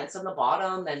little vents on the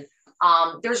bottom, and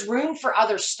there's room for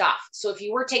other stuff. So if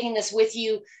you were taking this with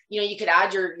you, you could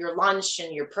add your lunch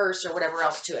and your purse or whatever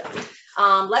else to it.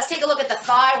 Let's take a look at the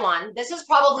thigh one. This is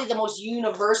probably the most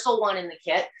universal one in the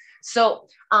kit. So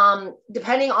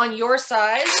depending on your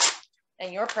size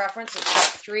and your preference, it's got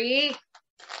 3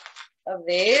 of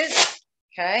these,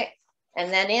 okay?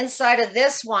 And then inside of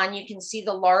this one, you can see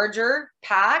the larger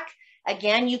pack.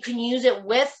 Again, you can use it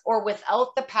with or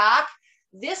without the pack.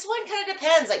 This one kind of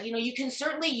depends. Like, you can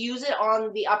certainly use it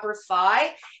on the upper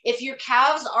thigh. If your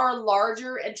calves are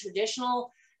larger and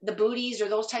traditional, the booties or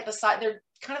those type of size, they're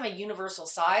kind of a universal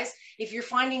size. If you're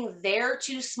finding they're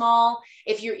too small,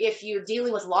 if you're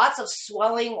dealing with lots of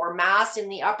swelling or mass in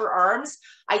the upper arms,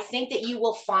 I think that you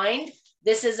will find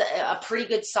this is a pretty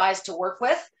good size to work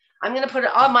with. I'm going to put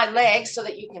it on my legs so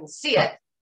that you can see it.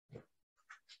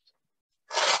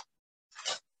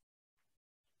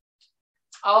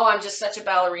 Oh, I'm just such a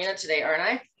ballerina today, aren't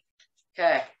I?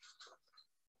 Okay.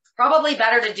 Probably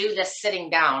better to do this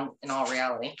sitting down in all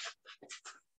reality.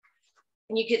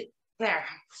 And you could, there,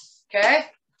 okay?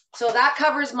 So that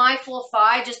covers my full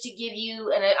thigh, just to give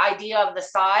you an idea of the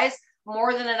size.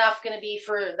 More than enough going to be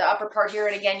for the upper part here.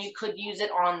 And again, you could use it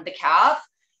on the calf.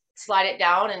 Slide it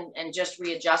down and just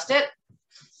readjust it.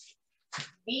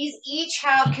 These each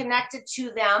have connected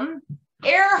to them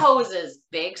air hoses.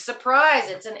 Big surprise,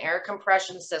 it's an air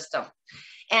compression system.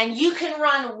 And you can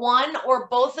run one or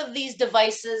both of these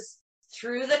devices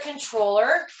through the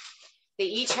controller. They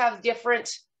each have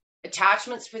different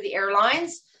attachments for the air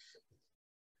lines.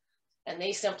 And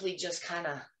they simply just kind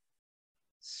of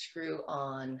screw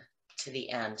on to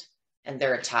the end, and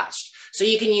they're attached. So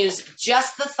you can use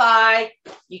just the thigh.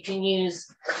 You can use,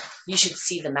 you should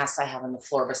see the mess I have on the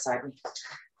floor beside me.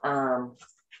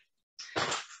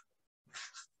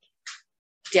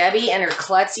 Debbie and her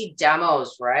klutzy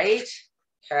demos, right?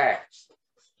 Okay,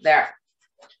 there.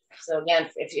 So again,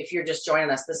 if you're just joining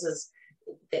us, this is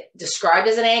described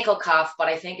as an ankle cuff, but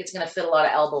I think it's going to fit a lot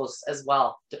of elbows as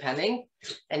well, depending.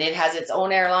 And it has its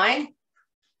own airline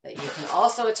that you can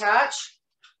also attach.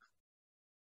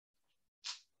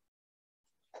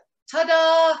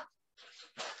 Ta-da!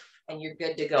 And you're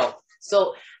good to go.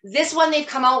 So this one they've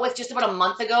come out with just about a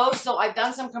month ago. So I've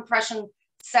done some compression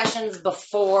sessions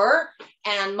before,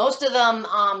 and most of them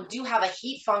do have a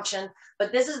heat function,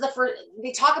 but this is the first.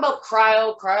 They talk about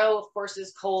cryo of course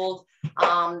is cold,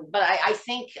 but I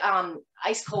think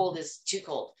ice cold is too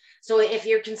cold. So if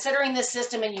you're considering this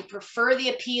system and you prefer the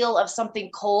appeal of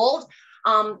something cold,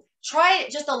 try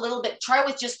it just a little bit. Try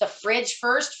with just the fridge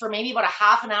first for maybe about a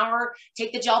half an hour.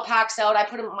 Take the gel packs out. I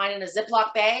put mine in a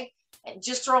Ziploc bag and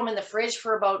just throw them in the fridge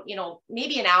for about,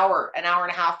 maybe an hour and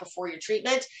a half before your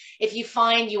treatment. If you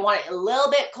find you want it a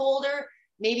little bit colder,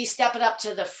 maybe step it up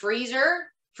to the freezer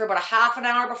for about a half an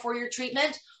hour before your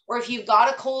treatment. Or if you've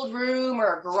got a cold room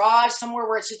or a garage somewhere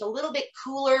where it's just a little bit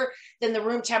cooler than the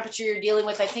room temperature you're dealing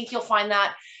with, I think you'll find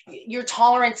that your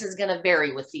tolerance is going to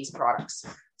vary with these products.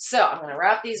 So I'm going to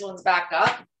wrap these ones back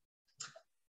up.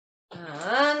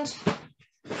 And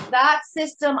that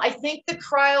system, I think the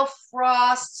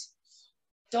CryoFrost,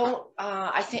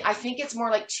 I think it's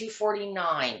more like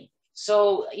 $249.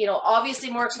 So, you know, obviously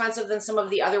more expensive than some of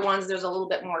the other ones. There's a little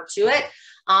bit more to it,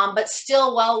 but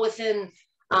still well within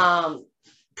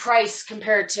price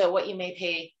compared to what you may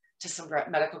pay to some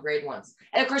medical grade ones.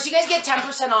 And of course, you guys get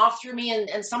 10% off through me.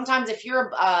 And sometimes if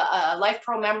you're a Life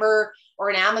Pro member or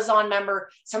an Amazon member,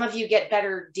 some of you get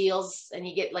better deals and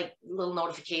you get like little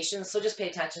notifications. So just pay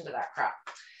attention to that crap.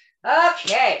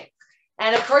 Okay.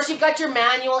 And of course, you've got your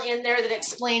manual in there that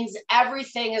explains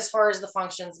everything as far as the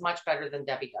functions much better than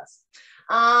Debbie does.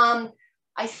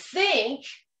 I think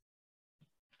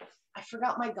I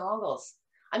forgot my goggles.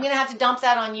 I'm going to have to dump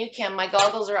that on you, Kim. My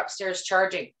goggles are upstairs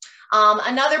charging.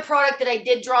 Another product that I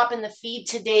did drop in the feed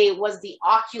today was the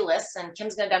Oculus, and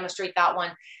Kim's going to demonstrate that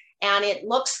one. And it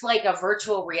looks like a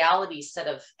virtual reality set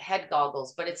of head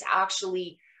goggles, but it's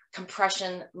actually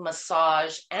compression,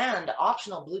 massage, and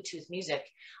optional Bluetooth music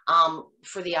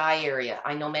for the eye area.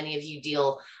 I know many of you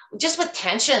deal just with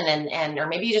tension or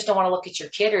maybe you just don't want to look at your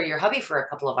kid or your hubby for a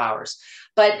couple of hours,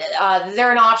 but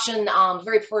they're an option,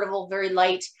 very portable, very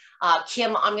light.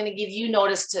 Kim, I'm going to give you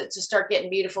notice to start getting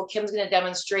beautiful. Kim's going to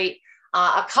demonstrate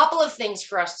a couple of things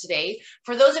for us today.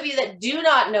 For those of you that do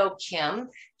not know Kim,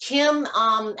 Kim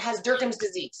has Derkham's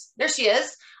disease. There she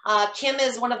is. Kim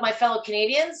is one of my fellow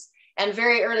Canadians and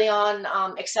very early on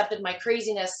accepted my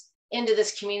craziness into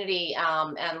this community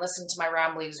and listened to my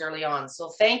ramblings early on. So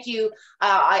thank you.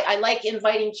 I like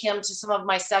inviting Kim to some of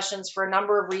my sessions for a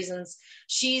number of reasons.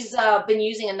 She's been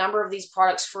using a number of these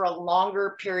products for a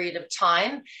longer period of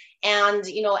time. And,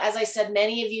 you know, as I said,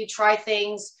 many of you try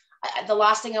things. The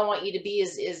last thing I want you to be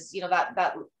is you know,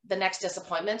 that the next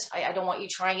disappointment. I don't want you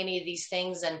trying any of these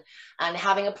things and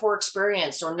having a poor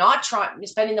experience or not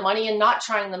spending the money and not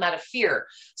trying them out of fear.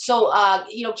 So,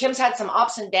 you know, Kim's had some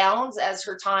ups and downs as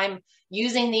her time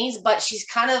using these, but she's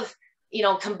kind of, you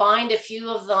know, combined a few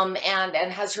of them and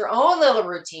has her own little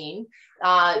routine,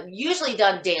 usually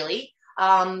done daily.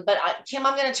 But Kim,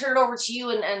 I'm going to turn it over to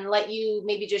you and let you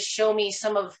maybe just show me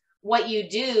some of what you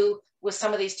do with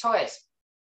some of these toys.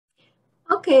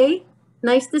 Okay,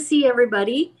 nice to see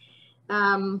everybody.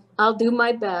 I'll do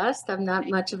my best. I'm not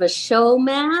much of a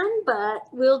showman, but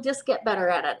we'll just get better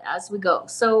at it as we go.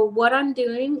 So what I'm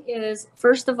doing is,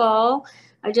 first of all,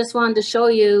 I just wanted to show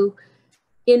you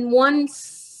in one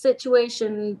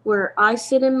situation where I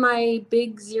sit in my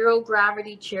big zero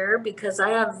gravity chair because I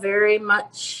have very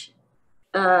much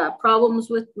problems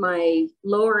with my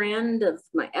lower end of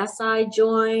my SI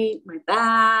joint, my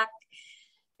back,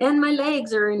 and my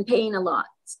legs are in pain a lot.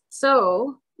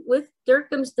 So with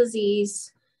Derkham's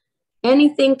disease,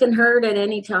 anything can hurt at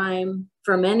any time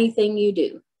from anything you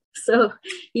do. So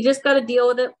you just got to deal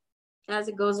with it as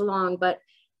it goes along. But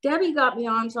Debbie got me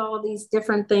onto all of these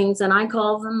different things, and I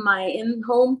call them my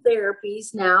in-home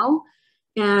therapies now.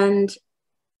 And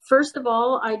first of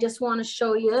all, I just want to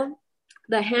show you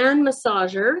the hand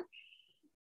massager.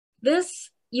 This,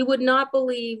 you would not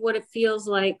believe what it feels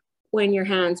like when your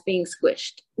hand's being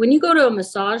squished. When you go to a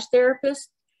massage therapist,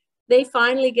 they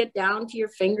finally get down to your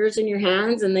fingers and your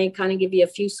hands and they kind of give you a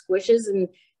few squishes. And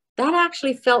that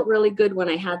actually felt really good when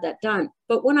I had that done.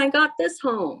 But when I got this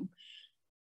home,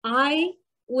 I,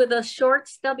 with a short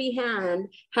stubby hand,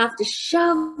 have to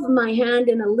shove my hand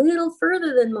in a little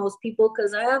further than most people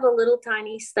because I have a little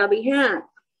tiny stubby hand.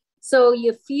 So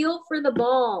you feel for the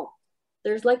ball.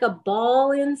 There's like a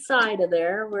ball inside of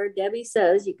there where Debbie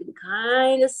says you can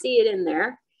kind of see it in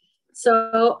there.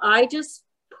 So I just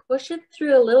push it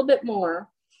through a little bit more.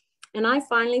 And I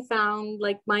finally found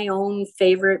like my own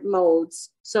favorite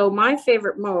modes. So my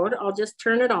favorite mode, I'll just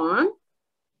turn it on.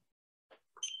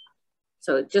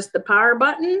 So just the power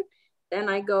button. Then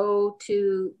I go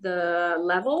to the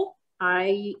level.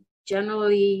 I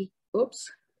generally,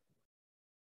 oops.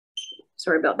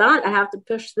 Sorry about that. I have to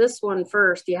push this one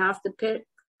first. You have to pick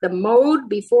the mode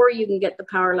before you can get the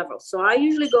power level. So I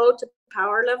usually go to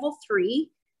power level 3,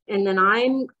 and then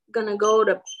I'm going to go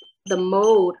to the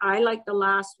mode. I like the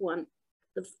last one,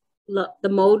 the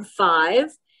mode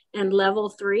 5 and level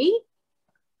 3.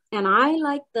 And I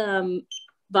like the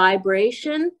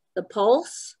vibration, the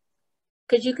pulse,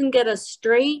 because you can get a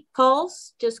straight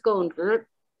pulse just going,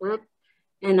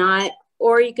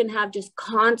 or you can have just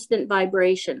constant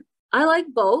vibration. I like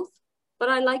both, but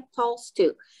I like pulse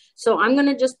too. So I'm going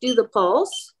to just do the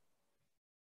pulse.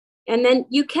 And then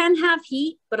you can have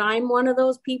heat, but I'm one of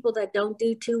those people that don't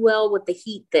do too well with the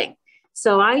heat thing.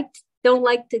 So I don't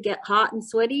like to get hot and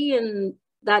sweaty, and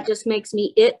that just makes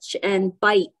me itch and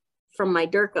bite from my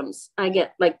Durkheim's. I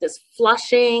get like this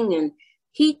flushing, and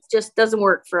heat just doesn't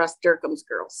work for us Durkheim's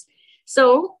girls.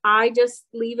 So I just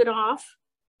leave it off.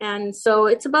 And so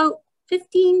it's about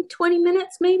 15, 20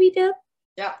 minutes maybe, Deb.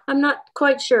 Yeah. I'm not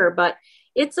quite sure, but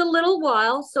it's a little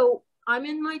while. So I'm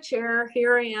in my chair.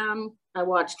 Here I am. I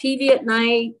watch TV at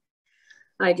night.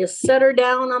 I just set her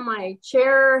down on my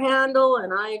chair handle,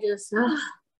 and I just,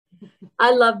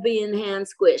 I love being hand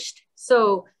squished.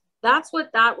 So that's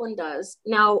what that one does.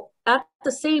 Now, at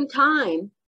the same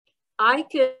time, I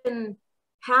can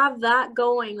have that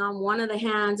going on one of the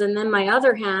hands, and then my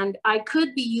other hand, I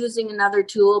could be using another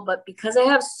tool, but because I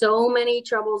have so many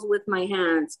troubles with my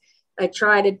hands, I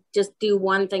try to just do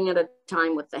one thing at a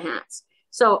time with the hands.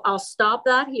 So I'll stop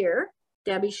that here.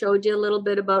 Debbie showed you a little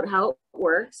bit about how it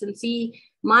works, and see,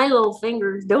 my little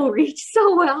fingers don't reach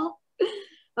so well.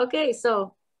 Okay,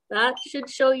 so that should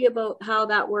show you about how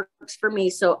that works for me.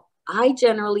 So I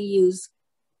generally use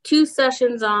 2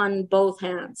 sessions on both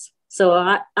hands. So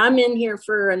I'm in here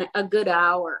for a good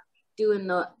hour doing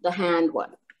the hand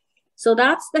one. So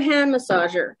that's the hand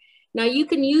massager. Now you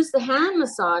can use the hand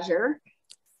massager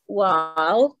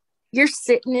while you're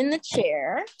sitting in the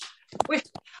chair.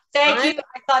 Thank you.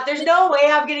 I thought there's no way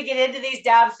I'm going to get into these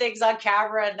damn things on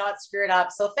camera and not screw it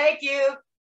up. So thank you.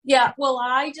 Yeah, well,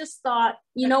 I just thought,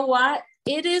 you know what?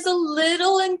 It is a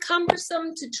little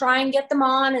encumbersome to try and get them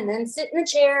on and then sit in the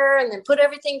chair and then put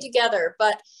everything together.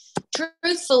 But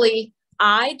truthfully,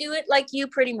 I do it like you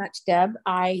pretty much, Deb.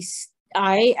 I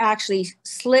actually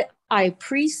I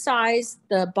pre-size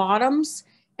the bottoms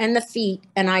and the feet,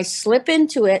 and I slip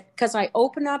into it because I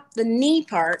open up the knee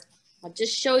part. I'll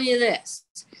just show you this,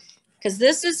 because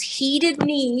this is heated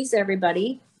knees,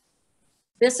 everybody.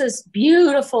 This is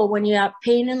beautiful when you have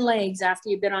pain in legs after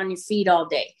you've been on your feet all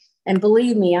day. And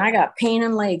believe me, I got pain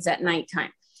in legs at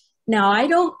nighttime. Now, I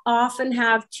don't often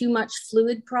have too much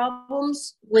fluid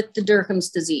problems with the Durkheim's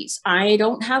disease. I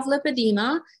don't have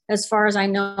lipedema as far as I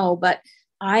know, but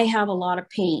I have a lot of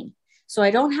pain. So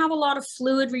I don't have a lot of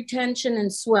fluid retention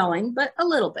and swelling, but a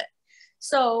little bit.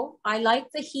 So I like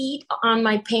the heat on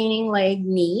my paining leg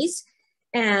knees.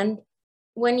 And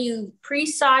when you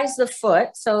pre-size the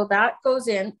foot, so that goes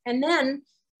in, and then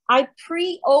I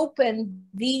pre-open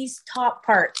these top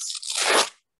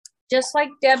parts, just like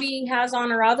Debbie has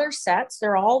on her other sets.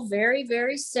 They're all very,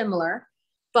 very similar,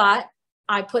 but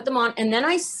I put them on, and then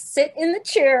I sit in the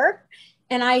chair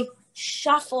and I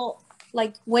shuffle.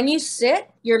 Like when you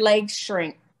sit, your legs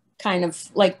shrink, kind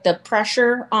of like the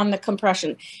pressure on the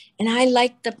compression. And I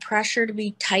like the pressure to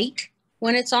be tight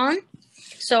when it's on.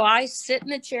 So I sit in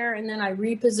the chair and then I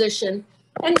reposition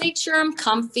and make sure I'm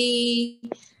comfy.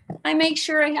 I make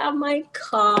sure I have my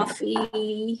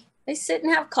coffee. I sit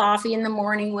and have coffee in the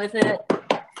morning with it,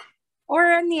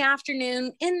 or in the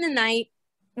afternoon, in the night.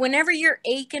 Whenever you're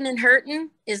aching and hurting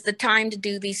is the time to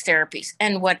do these therapies.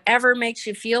 And whatever makes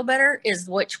you feel better is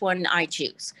which one I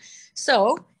choose.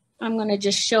 So I'm going to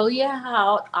just show you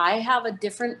how I have a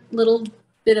different little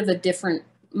bit of a different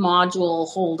module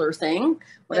holder thing,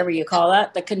 whatever you call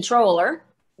that, the controller.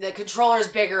 The controller is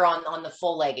bigger on the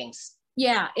full leggings.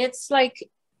 Yeah, it's like,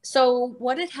 so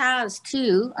what it has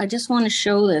too, I just want to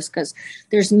show this because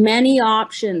there's many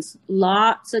options,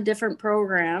 lots of different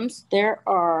programs. There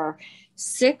are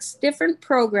 6 different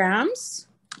programs,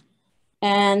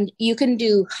 and you can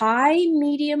do high,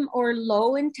 medium, or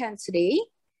low intensity.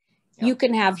 Yep. You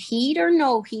can have heat or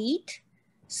no heat.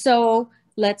 So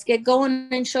let's get going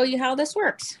and show you how this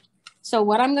works. So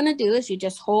what I'm going to do is you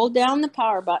just hold down the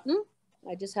power button.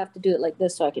 I just have to do it like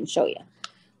this so I can show you.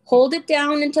 Hold it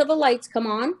down until the lights come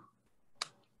on,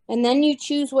 and then you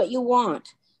choose what you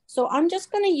want. So I'm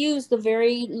just going to use the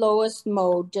very lowest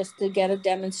mode just to get a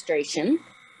demonstration.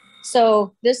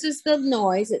 So this is the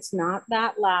noise. It's not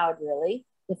that loud, really,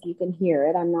 if you can hear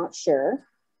it. I'm not sure.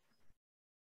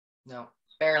 No,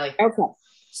 barely. Okay.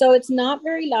 So it's not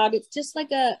very loud. It's just like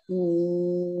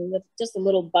just a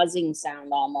little buzzing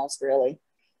sound almost, really,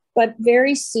 but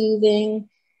very soothing.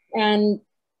 And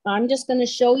I'm just going to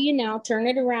show you now, turn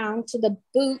it around to the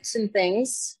boots and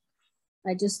things.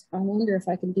 I wonder if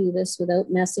I can do this without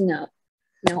messing up.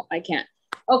 No, I can't.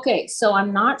 Okay, so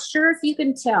I'm not sure if you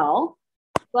can tell,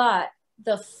 but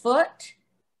the foot,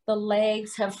 the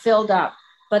legs have filled up,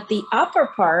 but the upper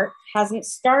part hasn't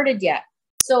started yet.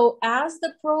 So as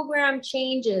the program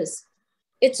changes,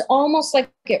 it's almost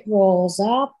like it rolls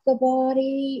up the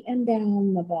body and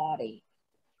down the body.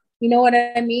 You know what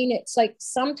I mean? It's like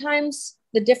sometimes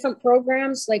the different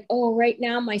programs, like, oh, right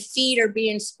now my feet are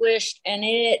being squished and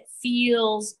it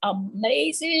feels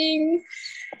amazing.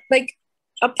 Like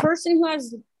a person who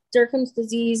has Derkham's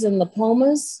disease and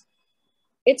lipomas,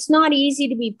 it's not easy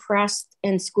to be pressed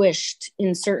and squished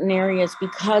in certain areas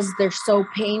because they're so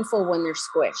painful when they're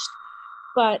squished.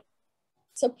 But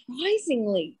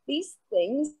surprisingly, these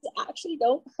things actually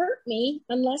don't hurt me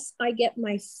unless I get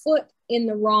my foot in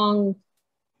the wrong.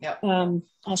 Yep.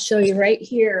 I'll show you right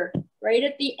here, right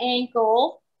at the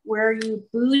ankle where your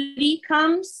booty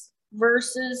comes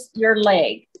versus your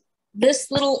leg.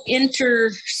 This little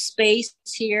interspace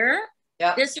here.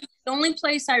 Yeah. This is the only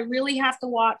place I really have to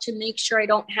watch and make sure I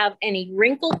don't have any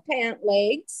wrinkled pant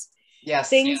legs. Yes.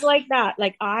 Things like that.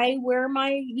 Like I wear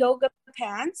my yoga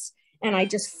pants and I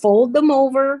just fold them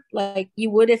over like you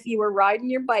would if you were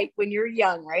riding your bike when you're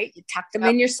young, right? You tuck them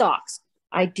in your socks.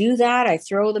 I do that. I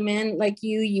throw them in like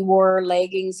you wore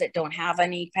leggings that don't have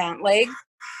any pant leg.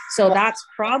 So that's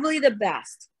probably the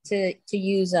best to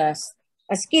use a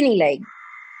skinny leg.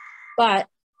 But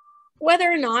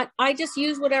whether or not, I just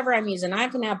use whatever I'm using. I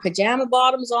can have pajama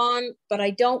bottoms on, but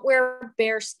I don't wear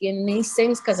bare skin in these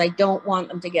things because I don't want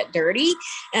them to get dirty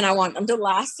and I want them to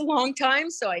last a long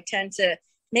time. So I tend to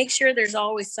make sure there's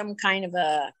always some kind of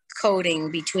a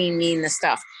coating between me and the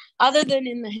stuff. Other than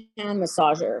in the hand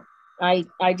massager, I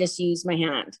just use my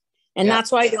hand. And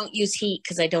that's why I don't use heat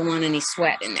because I don't want any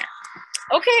sweat in there.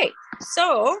 Okay,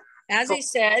 so as I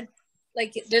said,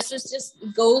 like this is just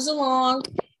goes along.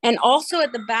 And also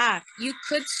at the back, you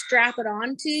could strap it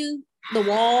onto the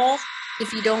wall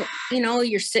if you don't,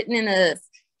 you're sitting in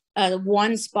a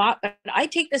one spot. But I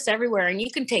take this everywhere, and you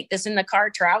can take this in the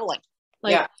car traveling.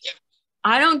 Like,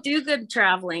 I don't do good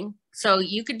traveling, so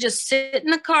you could just sit in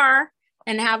the car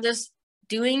and have this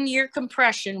doing your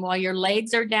compression while your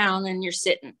legs are down and you're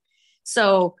sitting.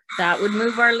 So that would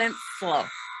move our lymph flow,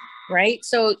 right?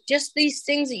 So just these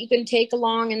things that you can take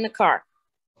along in the car.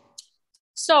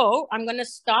 So I'm going to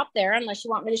stop there unless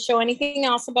you want me to show anything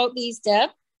else about these,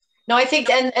 Deb. No, I think,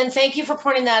 and thank you for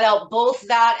pointing that out. Both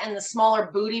that and the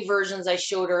smaller booty versions I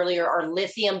showed earlier are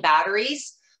lithium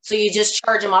batteries. So you just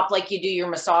charge them up like you do your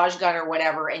massage gun or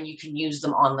whatever, and you can use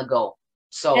them on the go.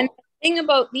 So, and the thing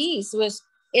about these was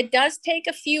it does take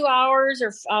a few hours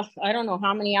or I don't know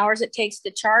how many hours it takes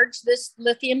to charge this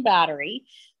lithium battery,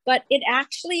 but it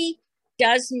actually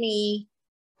does me,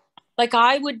 like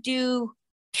I would do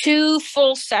 2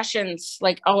 full sessions,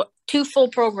 like 2 full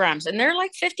programs, and they're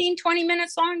like 15, 20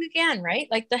 minutes long again, right?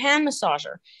 Like the hand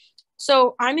massager.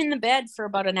 So I'm in the bed for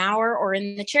about an hour or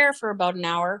in the chair for about an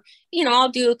hour. I'll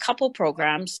do a couple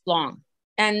programs long.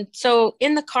 And so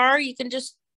in the car, you can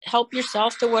just help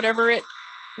yourself to whatever it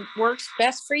works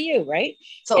best for you, right?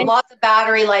 So lots of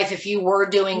battery life if you were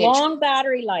doing long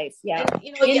battery life, yeah.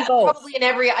 And, probably in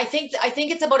every. I think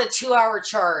it's about a 2-hour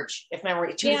charge, if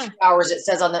memory 2 to 3 hours. It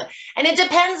says on the, and it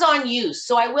depends on use.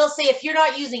 So I will say if you're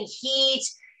not using heat,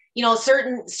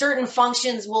 certain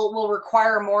functions will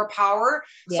require more power.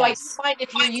 Yes. So I find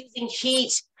if you're using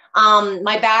heat,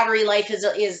 my battery life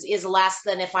is less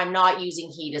than if I'm not using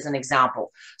heat, as an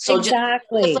example. So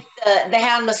exactly, just like the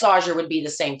hand massager would be the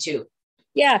same too.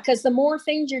 Yeah, because the more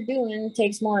things you're doing, it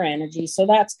takes more energy. So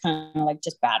that's kind of like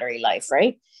just battery life,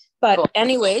 right? But cool.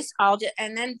 Anyways,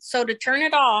 and then so to turn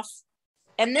it off,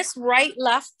 and this right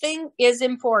left thing is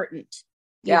important.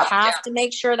 You have to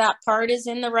make sure that part is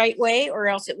in the right way or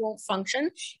else it won't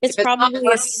function. It's probably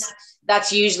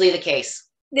that's usually the case.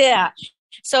 Yeah.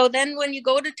 So then when you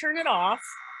go to turn it off,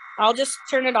 I'll just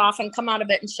turn it off and come out of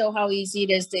it and show how easy it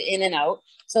is to in and out.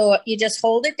 So you just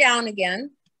hold it down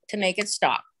again to make it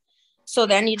stop. So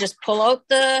then you just pull out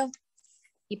the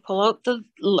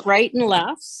right and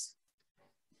lefts.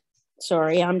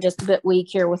 Sorry, I'm just a bit weak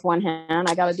here with one hand.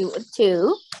 I got to do it with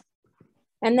 2.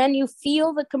 And then you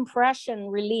feel the compression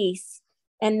release,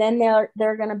 and then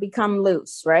they're going to become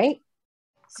loose, right?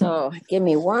 So give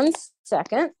me 1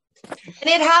 second. And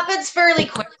it happens fairly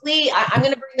quickly. I'm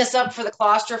going to bring this up for the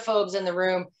claustrophobes in the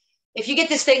room. If you get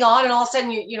this thing on and all of a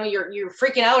sudden you're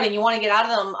freaking out and you want to get out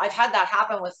of them, I've had that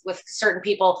happen with certain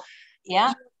people.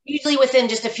 Yeah. Usually within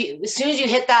just a few, as soon as you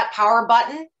hit that power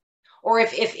button, or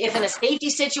if in a safety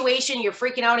situation you're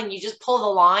freaking out and you just pull the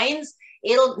lines,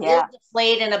 it'll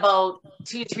deflate in about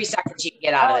 2 to 3 seconds. You can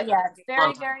get out of it. Yeah, it's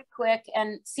very, very quick.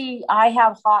 And see, I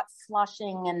have hot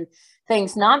flushing and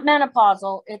things, not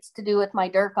menopausal. It's to do with my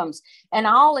Derkham's, and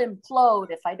I'll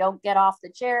implode if I don't get off the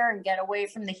chair and get away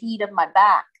from the heat of my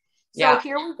back. So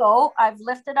here we go. I've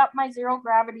lifted up my zero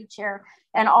gravity chair,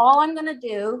 and all I'm going to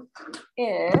do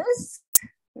is,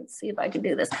 let's see if I can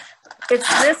do this.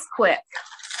 It's this quick.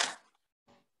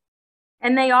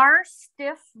 And they are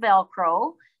stiff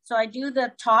Velcro. So I do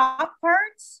the top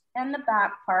parts and the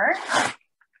back part.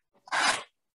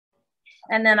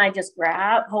 And then I just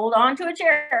hold on to a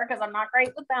chair because I'm not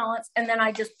great with balance. And then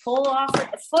I just pull off at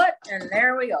the foot and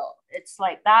there we go. It's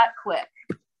like that quick.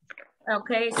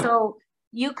 Okay, so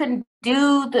you can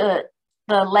do the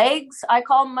legs. I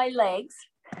call them my legs.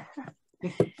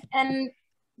 And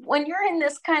when you're in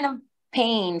this kind of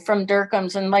pain from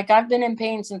Derkums, and like I've been in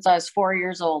pain since I was 4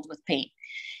 years old with pain.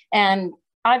 And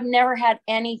I've never had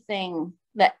anything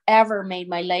that ever made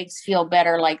my legs feel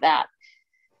better like that.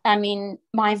 I mean,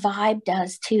 my Vibe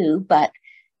does too, but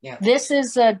this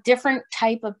is a different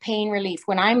type of pain relief.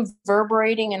 When I'm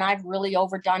reverberating and I've really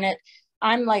overdone it,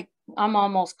 I'm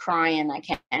almost crying. I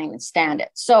can't even stand it.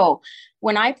 So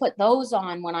when I put those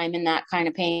on, when I'm in that kind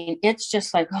of pain, it's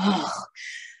just like, oh,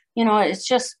 you know, it's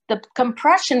just the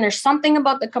compression. There's something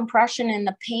about the compression and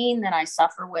the pain that I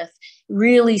suffer with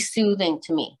really soothing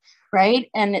to me. Right.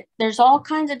 And there's all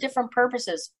kinds of different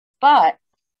purposes. But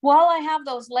while I have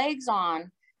those legs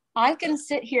on, I can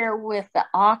sit here with the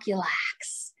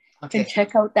Oculax and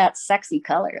check out that sexy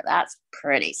color. That's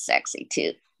pretty sexy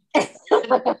too.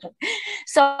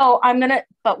 So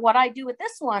but what I do with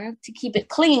this one to keep it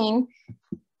clean,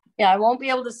 I won't be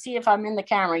able to see if I'm in the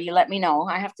camera. You let me know.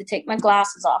 I have to take my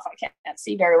glasses off. I can't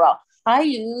see very well. I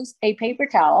use a paper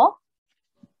towel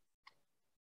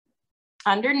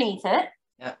underneath it.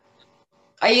 Yeah.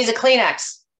 I use a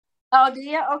Kleenex. Oh, do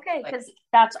you? Okay, because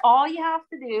that's all you have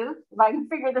to do. If I can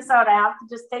figure this out, I have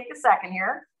to just take a second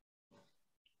here.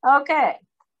 Okay.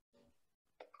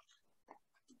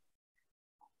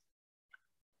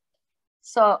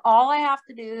 So all I have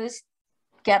to do is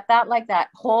get that like that.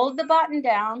 Hold the button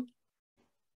down.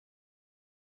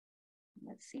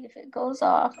 Let's see if it goes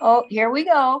off. Oh, here we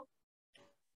go.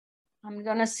 I'm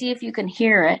going to see if you can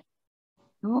hear it.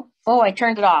 Oh, I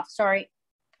turned it off. Sorry.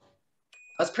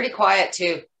 That's pretty quiet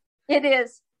too. It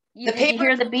is. The paper, you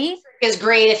hear the beep? Is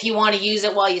great if you want to use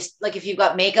it while if you've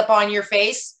got makeup on your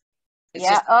face.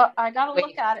 I got to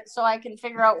look at it so I can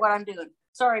figure out what I'm doing.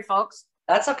 Sorry, folks.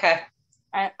 That's okay.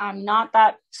 I'm not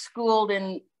that schooled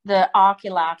in the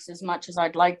Oculax as much as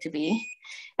I'd like to be.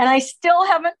 And I still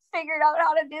haven't figured out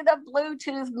how to do the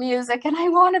Bluetooth music, and I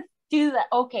want to do that.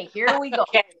 Okay, here we go.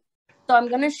 Okay. So I'm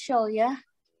going to show you.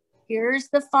 Here's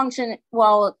the function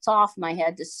while it's off my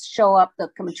head to show up the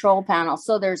control panel.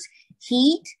 So there's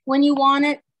heat when you want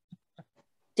it,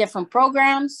 different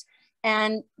programs,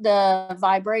 and the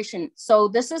vibration. So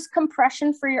this is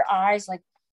compression for your eyes, like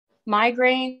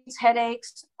migraines,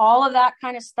 headaches, all of that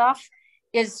kind of stuff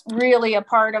is really a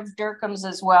part of Derkums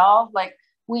as well. Like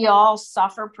we all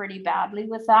suffer pretty badly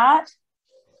with that.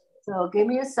 So give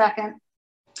me a second.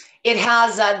 It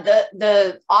has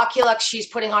the Oculax she's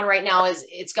putting on right now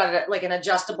it's got like an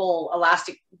adjustable,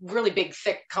 elastic, really big,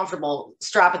 thick, comfortable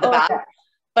strap at the back.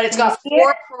 But it's got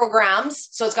 4 programs,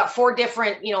 so it's got 4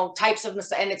 different types of,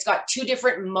 and it's got 2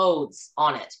 different modes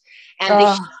on it, and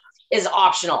the heat is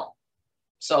optional.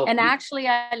 So actually,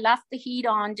 I left the heat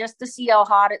on just to see how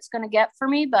hot it's going to get for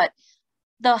me, but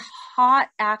the hot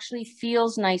actually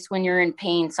feels nice when you're in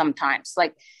pain sometimes.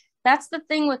 Like that's the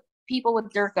thing with people with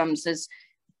Derkums is.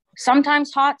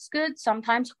 Sometimes hot's good,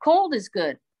 sometimes cold is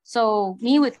good. So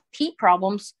me with heat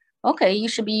problems, okay, you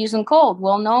should be using cold.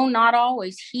 Well, no, not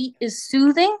always. Heat is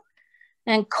soothing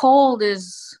and cold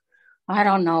is, I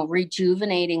don't know,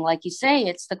 rejuvenating. Like you say,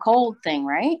 it's the cold thing,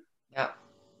 right? Yeah.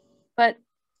 But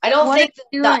I don't think that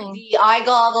the eye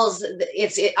goggles,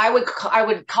 I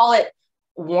would call it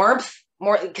warmth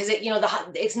more because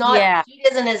it's not, heat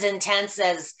isn't as intense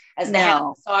as the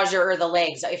hand massager or the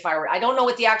legs. I don't know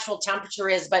what the actual temperature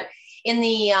is, but in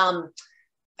the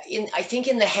I think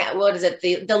in the hand, what is it?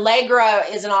 The Allegra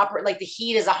is like the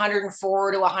heat is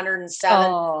 104 to 107.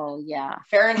 Oh yeah,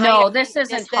 Fahrenheit. No, this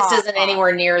isn't. This isn't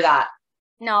anywhere near that.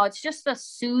 No, it's just a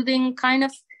soothing kind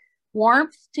of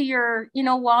warmth to your,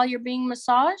 while you're being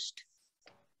massaged.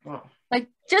 Oh. Like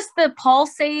just the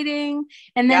pulsating,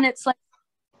 and then it's like.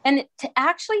 And it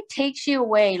actually takes you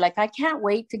away. Like, I can't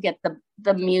wait to get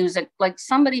the music. Like,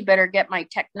 somebody better get my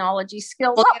technology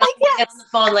skills up. We'll get on the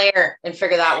phone later and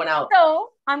figure that one out. So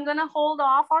I'm going to hold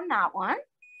off on that one.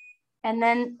 And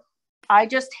then I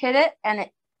just hit it and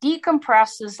it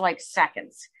decompresses like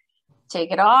seconds.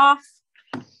 Take it off.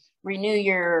 Renew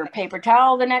your paper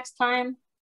towel the next time.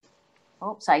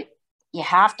 Oops, you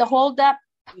have to hold that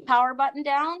power button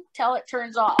down till it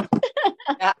turns off.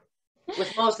 Yeah.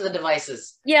 With most of the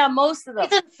devices. Yeah, most of them.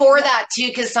 Reason for that too,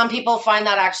 because some people find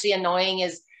that actually annoying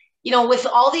is, with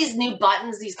all these new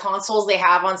buttons, these consoles they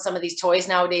have on some of these toys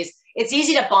nowadays, it's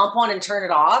easy to bump one and turn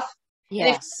it off. And if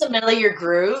Yes. it's the middle of your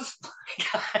groove,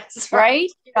 right?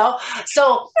 You know,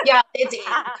 so yeah, it's to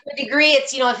a degree,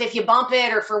 it's, you know, if you bump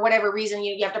it or for whatever reason,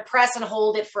 you have to press and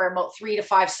hold it for about 3 to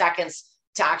 5 seconds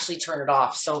to actually turn it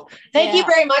off. So thank you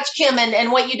very much, Kim.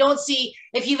 And what you don't see,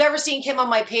 if you've ever seen Kim on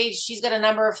my page, she's got a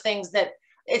number of things that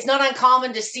it's not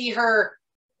uncommon to see her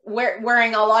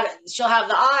wearing a lot of, she'll have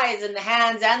the eyes and the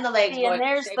hands and the legs. See, and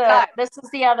there's cut. this is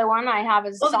the other one I have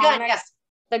is the gun, yes.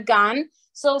 The gun.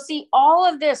 So see, all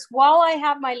of this, while I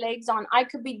have my legs on, I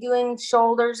could be doing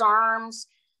shoulders, arms,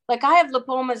 like I have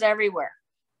lipomas everywhere,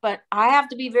 but I have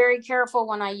to be very careful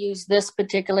when I use this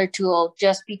particular tool,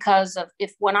 just because of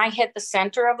when I hit the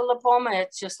center of a lipoma,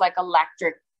 it's just like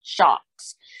electric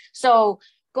shocks. So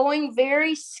going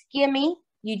very skimmy,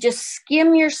 you just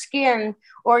skim your skin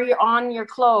or you're on your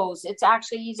clothes. It's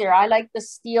actually easier. I like the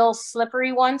steel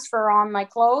slippery ones for on my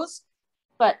clothes.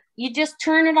 But you just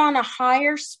turn it on a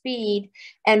higher speed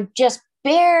and just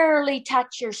barely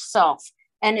touch yourself.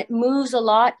 And it moves a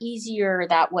lot easier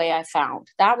that way, I found.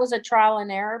 That was a trial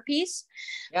and error piece.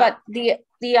 Yeah. But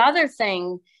the other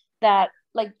thing that,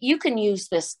 like, you can use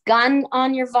this gun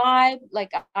on your Vibe.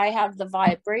 Like, I have the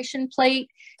vibration plate.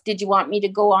 Did you want me to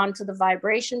go on to the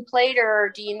vibration plate,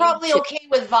 or do you need probably okay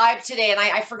with Vibe today? And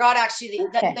I forgot, actually,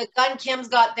 the gun Kim's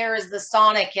got there is the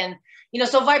Sonic. And, you know,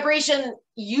 so vibration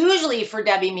usually for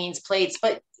Debbie means plates,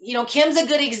 but, you know, Kim's a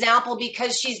good example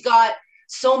because she's got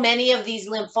so many of these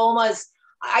lymphomas.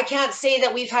 I can't say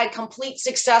that we've had complete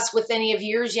success with any of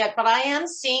yours yet, but I am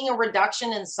seeing a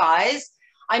reduction in size.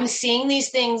 I'm seeing these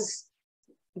things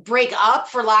break up,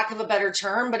 for lack of a better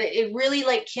term, but it really,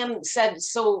 like Kim said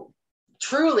so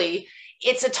truly,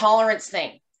 it's a tolerance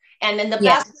thing. And then the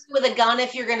best with a gun,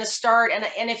 if you're going to start,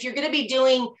 and if you're going to be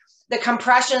doing the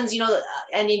compressions, you know,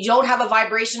 and you don't have a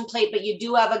vibration plate, but you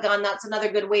do have a gun, that's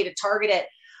another good way to target it.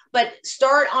 But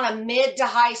start on a mid to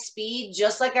high speed,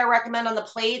 just like I recommend on the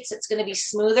plates. It's going to be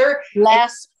smoother.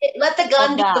 Less. Let the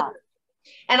gun do it.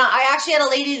 And I actually had a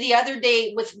lady the other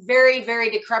day with very, very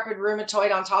decrepit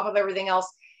rheumatoid on top of everything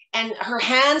else. And her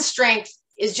hand strength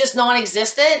is just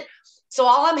non-existent. So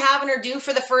all I'm having her do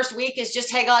for the first week is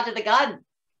just hang on to the gun.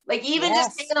 Like, even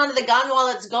just hanging on to the gun while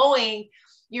it's going,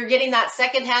 you're getting that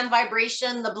secondhand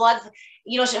vibration, the blood,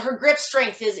 you know, her grip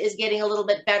strength is getting a little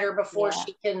bit better before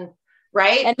she can,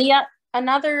 right? And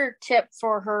another tip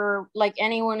for her, like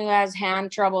anyone who has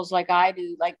hand troubles like I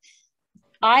do, like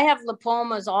I have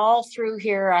lipomas all through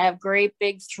here. I have great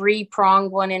big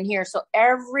 3-pronged one in here. So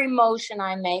every motion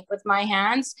I make with my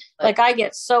hands, like I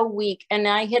get so weak, and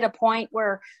I hit a point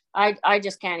where I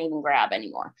just can't even grab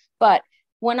anymore. But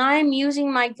when I'm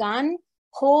using my gun,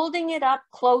 holding it up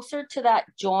closer to that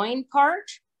join part,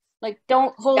 like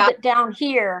don't hold it down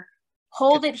here,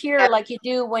 hold it here like you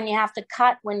do when you have to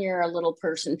cut when you're a little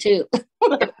person too.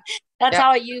 That's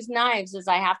how I use knives, is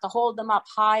I have to hold them up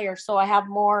higher so I have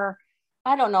more,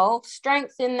 I don't know,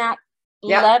 strength in that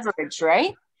leverage,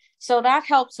 right? So that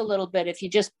helps a little bit if you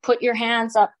just put your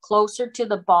hands up closer to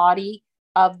the body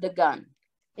of the gun.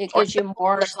 It gives you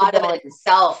more stability.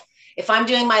 Itself. If I'm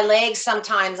doing my legs,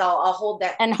 sometimes I'll hold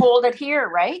that. And hold it here,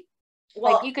 right?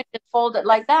 Well, like you could just hold it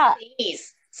like that.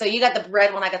 So you got the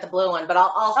red one, I got the blue one, but I'll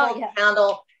hold the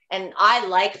handle, and I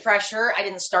like pressure. I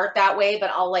didn't start that way, but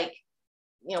I'll, like,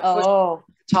 you know, push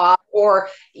the top, or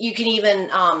you can even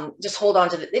just hold on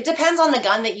to it depends on the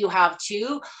gun that you have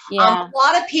too. A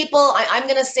lot of people, I'm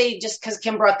going to say, just because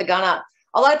Kim brought the gun up,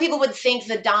 a lot of people would think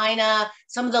the Dyna,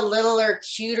 some of the littler,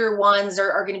 cuter ones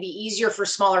are going to be easier for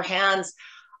smaller hands.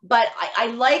 But I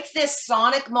like this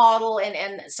Sonic model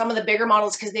and some of the bigger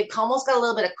models because they've almost got a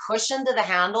little bit of cushion to the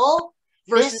handle.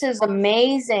 This is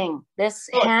amazing. This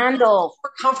handle.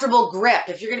 More comfortable grip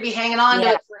if you're going to be hanging on to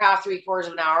it for half, 3/4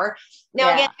 of an hour.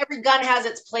 Now, again, every gun has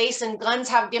its place, and guns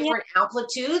have different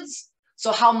amplitudes.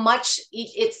 So how much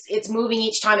it's moving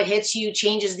each time it hits you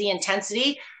changes the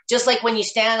intensity, just like when you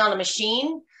stand on a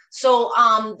machine. So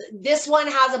this one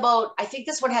has about, I think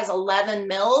this one has 11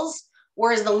 mils,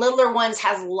 whereas the littler ones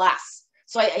has less.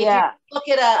 So if you look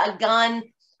at a gun,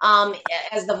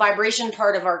 as the vibration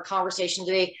part of our conversation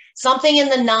today, something in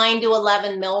the 9 to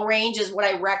 11 mil range is what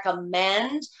I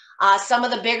recommend. Some of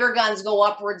the bigger guns go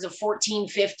upwards of 14,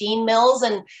 15 mils.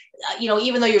 And, you know,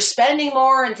 even though you're spending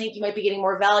more and think you might be getting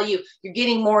more value, you're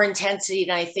getting more intensity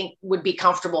than I think would be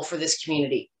comfortable for this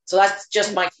community. So that's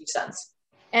just my 2 cents.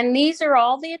 And these are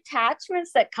all the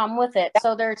attachments that come with it.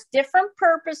 So there's different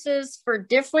purposes for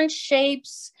different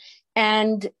shapes.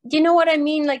 And you know what I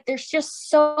mean? Like, there's just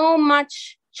so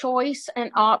much choice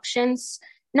and options.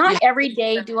 Not every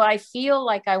day do I feel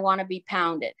like I want to be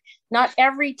pounded. Not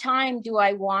every time do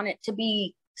I want it to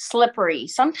be slippery.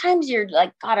 Sometimes you're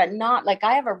like, got a knot. Like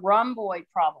I have a rhomboid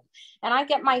problem, and I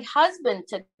get my husband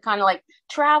to kind of like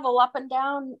travel up and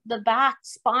down the back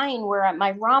spine where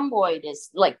my rhomboid is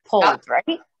like pulled,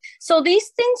 right? So these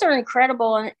things are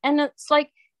incredible. And it's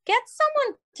like, get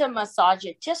someone to massage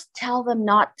it. Just tell them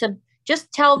not to,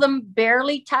 just tell them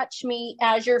barely touch me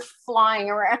as you're flying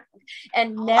around,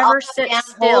 and never sit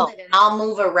still. Hold it and I'll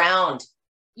move around.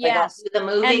 Yes. Like I'll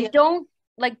do the moving.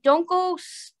 And don't go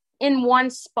in one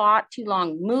spot too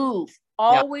long. Move.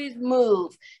 Always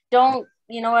move. Don't,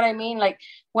 you know what I mean? Like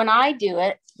when I do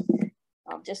it,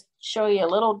 I'll just show you a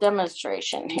little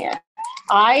demonstration here.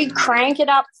 I crank it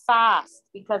up fast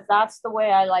because that's the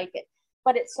way I like it.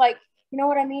 But it's like, you know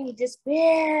what I mean? You just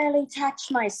barely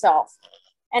touch myself.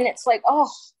 And it's like,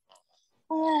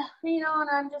 you know, and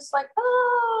I'm just like,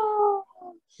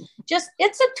 just,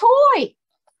 it's a toy.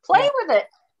 Play with it.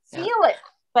 Feel it.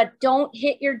 But don't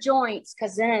hit your joints,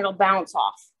 because then it'll bounce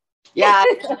off. Yeah,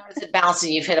 notice it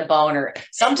bouncing, you've hit a bone, or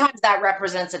sometimes that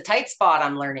represents a tight spot,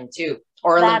 I'm learning too.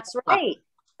 Or that's right.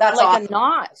 That's like awesome. A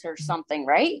knot or something,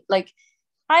 right? Like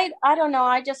I don't know.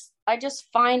 I just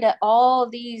find that all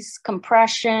these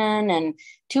compression and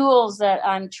tools that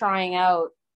I'm trying out,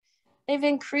 they've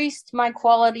increased my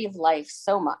quality of life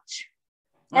so much.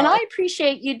 And I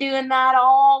appreciate you doing that,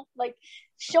 all like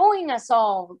showing us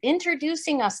all,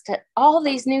 introducing us to all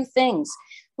these new things.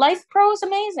 Life Pro is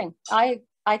amazing.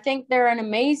 I think they're an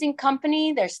amazing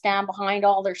company. They stand behind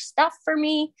all their stuff for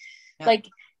me. Yeah. Like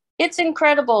it's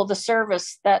incredible, the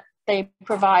service that they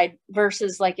provide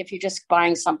versus like if you're just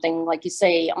buying something, like you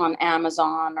say, on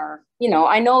Amazon, or, you know,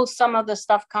 I know some of the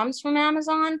stuff comes from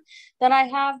Amazon that I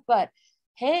have, but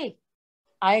hey,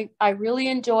 I really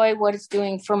enjoy what it's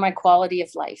doing for my quality of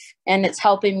life. And it's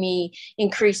helping me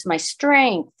increase my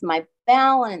strength, my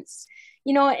balance,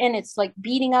 you know, and it's like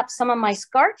beating up some of my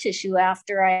scar tissue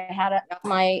after I had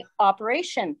my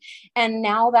operation. And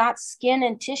now that skin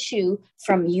and tissue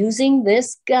from using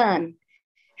this gun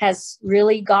has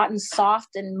really gotten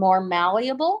soft and more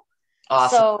malleable.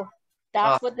 Awesome. So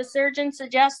that's what the surgeon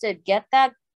suggested. Get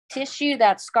that tissue,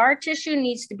 that scar tissue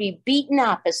needs to be beaten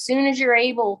up as soon as you're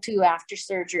able to after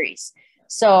surgeries.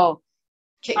 So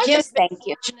I just thank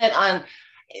you.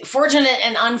 Fortunate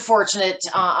and unfortunate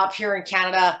up here in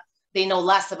Canada, they know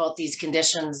less about these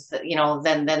conditions, you know,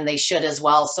 than they should as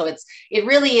well. So it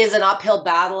really is an uphill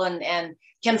battle. And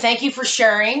Kim, thank you for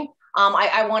sharing.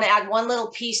 I want to add one little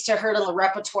piece to her little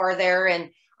repertoire there. And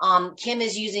Kim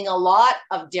is using a lot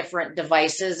of different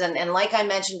devices. And like I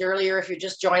mentioned earlier, if you're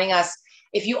just joining us,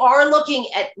 if you are looking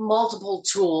at multiple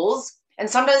tools, and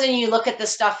sometimes when you look at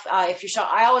this stuff, if you're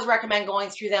I always recommend going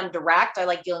through them direct. I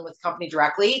like dealing with the company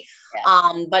directly.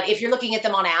 Yeah. But if you're looking at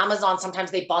them on Amazon,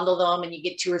 sometimes they bundle them and you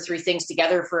get 2 or 3 things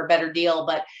together for a better deal.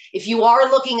 But if you are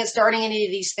looking at starting any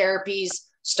of these therapies,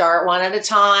 start one at a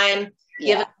time,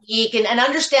 give it a week, and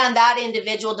understand that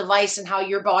individual device and how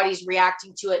your body's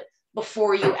reacting to it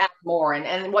before you add more.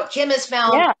 And what Kim has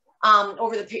found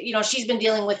over the, you know, she's been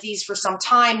dealing with these for some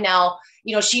time now.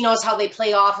 You know, she knows how they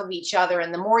play off of each other.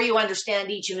 And the more you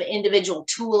understand each individual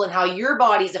tool and how your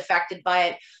body's affected by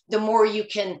it, the more you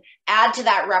can add to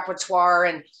that repertoire.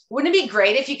 And wouldn't it be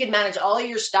great if you could manage all of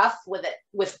your stuff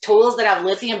with tools that have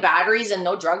lithium batteries and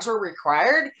no drugs were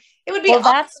required? It would be awesome.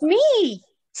 That's me.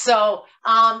 So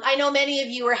I know many of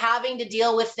you are having to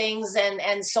deal with things.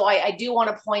 And so I do want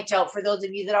to point out, for those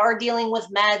of you that are dealing with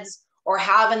meds or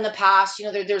have in the past, you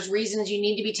know, there's reasons you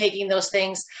need to be taking those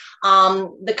things.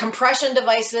 The compression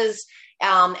devices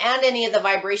and any of the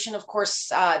vibration, of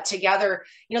course, together,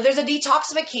 you know, there's a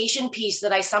detoxification piece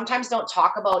that I sometimes don't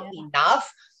talk about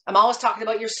enough. I'm always talking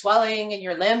about your swelling and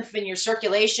your lymph and your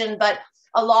circulation, but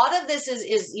a lot of this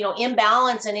is, you know,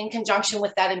 imbalance and in conjunction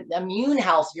with that immune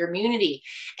health, your immunity.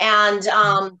 And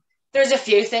there's a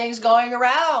few things going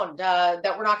around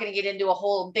that we're not going to get into a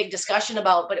whole big discussion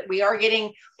about, but we are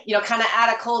getting, you know, kind of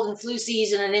out of cold and flu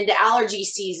season and into allergy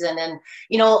season. And,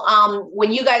 you know,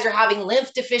 when you guys are having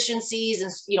lymph deficiencies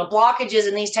and, you know, blockages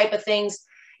and these type of things,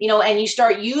 you know, and you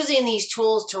start using these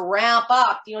tools to ramp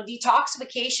up, you know,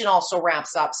 detoxification also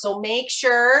ramps up. So make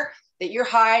sure that you're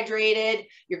hydrated,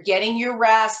 you're getting your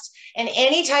rest, and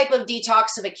any type of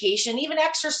detoxification, even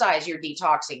exercise, you're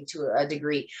detoxing to a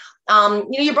degree. You know,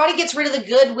 your body gets rid of the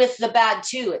good with the bad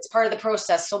too. It's part of the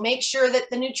process. So make sure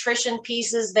that the nutrition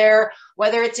piece is there,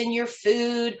 whether it's in your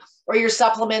food or your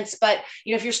supplements. But,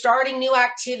 you know, if you're starting new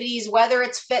activities, whether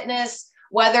it's fitness,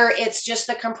 whether it's just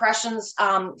the compressions,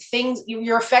 things,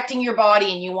 you're affecting your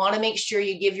body, and you want to make sure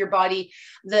you give your body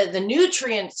the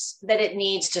nutrients that it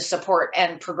needs to support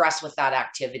and progress with that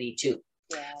activity too.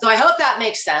 Yeah. So I hope that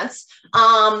makes sense.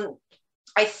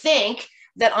 I think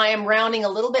that I am rounding a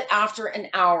little bit after an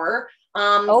hour.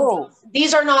 Oh,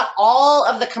 These are not all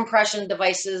of the compression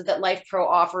devices that Life Pro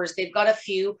offers. They've got a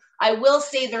few. I will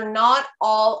say they're not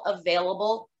all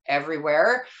available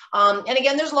everywhere. And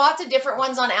again, there's lots of different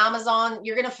ones on Amazon.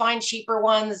 You're going to find cheaper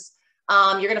ones.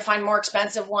 You're going to find more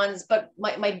expensive ones. But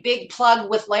my big plug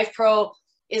with Life Pro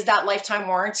is that lifetime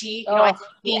warranty. You know, I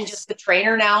being just the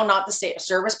trainer now, not the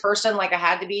service person like I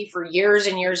had to be for years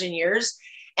and years and years.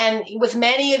 And with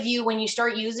many of you, when you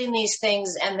start using these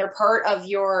things and they're part of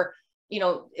your, you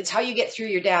know, it's how you get through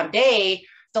your damn day.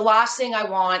 The last thing I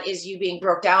want is you being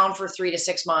broke down for 3 to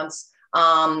 6 months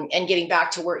and getting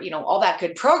back to where, you know, all that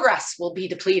good progress will be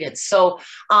depleted. So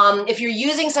if you're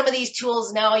using some of these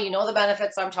tools now, you know the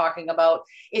benefits I'm talking about.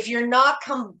 If you're not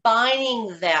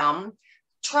combining them,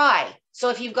 try. So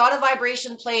if you've got a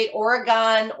vibration plate or a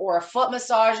gun or a foot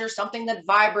massager, something that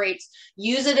vibrates,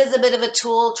 use it as a bit of a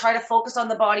tool. Try to focus on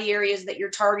the body areas that you're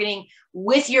targeting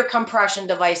with your compression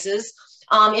devices.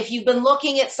 If you've been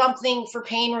looking at something for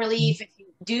pain relief, if you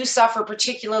do suffer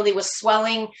particularly with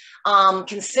swelling,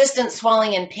 consistent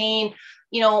swelling and pain,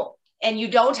 you know, and you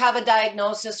don't have a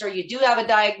diagnosis, or you do have a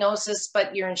diagnosis,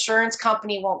 but your insurance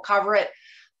company won't cover it.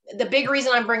 The big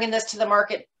reason I'm bringing this to the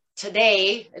market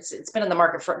today, it's been in the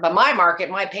market for, but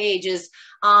my page is,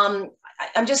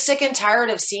 I'm just sick and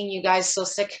tired of seeing you guys so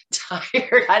sick and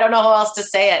tired. I don't know how else to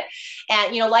say it.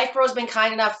 And, you know, Life Pro has been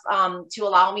kind enough to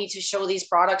allow me to show these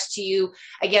products to you.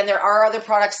 Again, there are other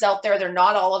products out there. They're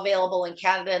not all available in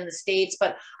Canada and the States,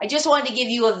 but I just wanted to give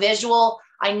you a visual.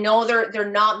 I know they're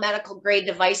not medical grade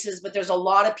devices, but there's a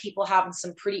lot of people having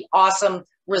some pretty awesome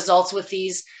results with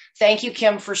these. Thank you,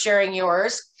 Kim, for sharing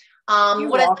yours. You're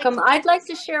welcome. I'd like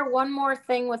to share one more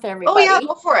thing with everybody. Oh yeah,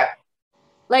 go for it.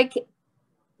 Like,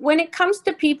 when it comes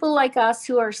to people like us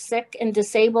who are sick and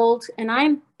disabled, and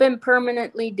I've been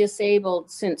permanently disabled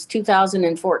since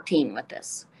 2014 with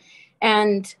this,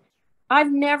 and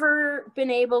I've never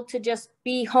been able to just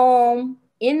be home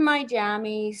in my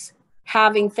jammies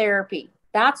having therapy.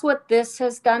 That's what this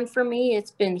has done for me.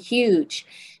 It's been huge,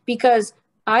 because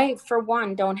I, for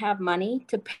one, don't have money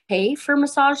to pay for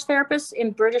massage therapists.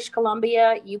 In British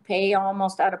Columbia, you pay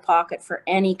almost out of pocket for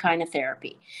any kind of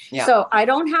therapy. Yeah. So I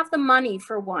don't have the money,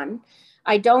 for one.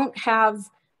 I don't have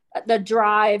the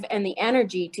drive and the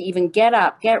energy to even get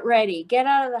up, get ready, get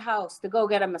out of the house to go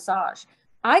get a massage.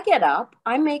 I get up,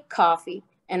 I make coffee,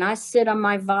 and I sit on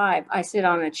my Vibe. I sit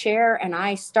on a chair and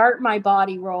I start my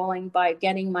body rolling by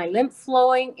getting my lymph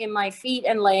flowing in my feet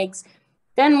and legs.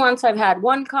 Then once I've had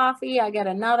one coffee, I get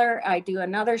another. I do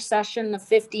another session of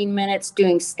 15 minutes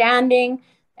doing standing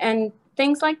and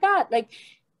things like that. Like,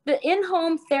 the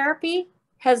in-home therapy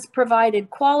has provided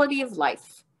quality of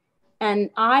life. And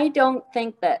I don't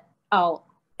think that I'll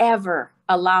ever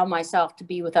allow myself to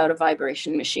be without a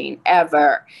vibration machine,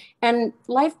 ever. And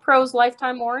Life Pro's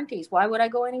lifetime warranties. Why would I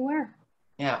go anywhere?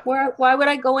 Yeah. Why would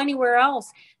I go anywhere else?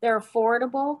 They're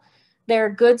affordable.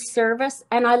 They're good service,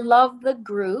 and I love the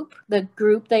group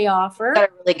they offer. They're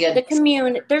really good. The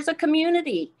community, there's a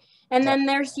community, and then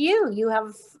there's you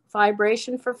have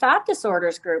Vibration for Fat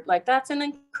Disorders group. Like, that's an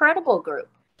incredible group.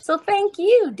 So thank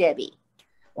you, Debbie.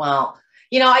 Well,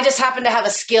 you know, I just happen to have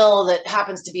a skill that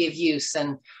happens to be of use,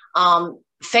 and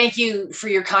thank you for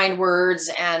your kind words.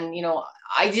 And, you know,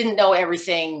 I didn't know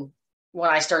everything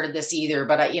when I started this either,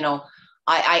 but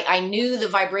I knew the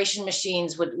vibration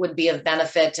machines would be of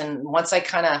benefit. And once I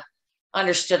kind of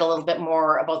understood a little bit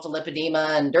more about the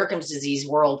lipedema and Derkham's disease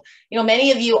world, you know,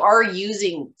 many of you are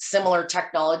using similar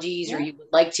technologies, or you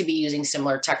would like to be using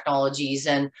similar technologies.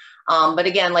 And, but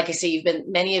again, like I say,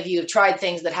 many of you have tried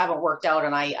things that haven't worked out.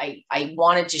 And I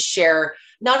wanted to share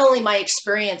not only my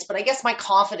experience, but I guess my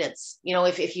confidence. You know,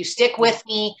 if you stick with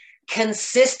me,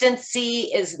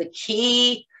 consistency is the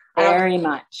key. Very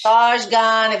much. Massage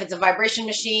gun, if it's a vibration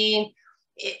machine,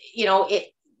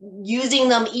 using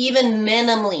them even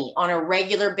minimally on a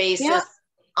regular basis. Yeah.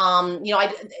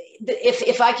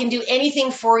 If I can do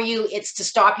anything for you, it's to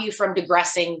stop you from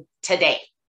digressing today,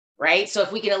 right? So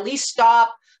if we can at least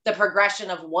stop the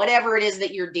progression of whatever it is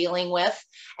that you're dealing with,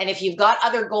 and if you've got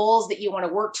other goals that you want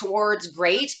to work towards,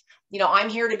 great. You know, I'm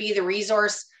here to be the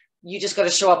resource. You just got to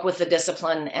show up with the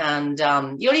discipline, and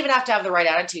you don't even have to have the right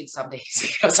attitude some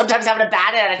days. Sometimes having a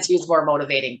bad attitude is more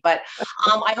motivating, but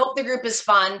I hope the group is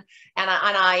fun. And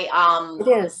I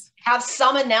it is. Have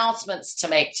some announcements to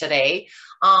make today.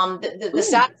 The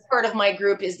sad part of my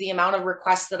group is the amount of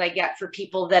requests that I get for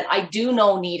people that I do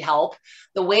know need help.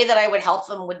 The way that I would help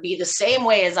them would be the same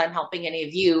way as I'm helping any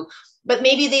of you. but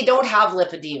maybe they don't have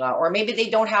lipedema, or maybe they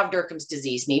don't have Derkham's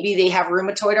disease. Maybe they have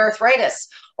rheumatoid arthritis,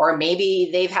 or maybe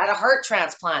they've had a heart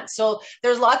transplant. So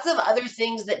there's lots of other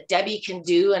things that Debbie can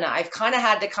do. And I've kind of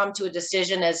had to come to a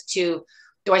decision as to,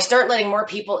 do I start letting more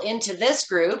people into this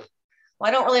group? Well,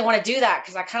 I don't really want to do that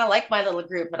because I kind of like my little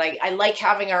group, but I like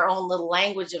having our own little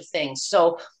language of things.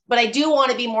 So, but I do want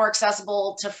to be more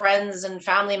accessible to friends and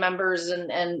family members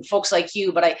and folks like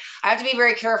you, but I have to be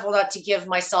very careful not to give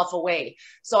myself away.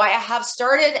 So I have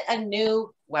started a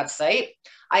new website.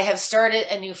 I have started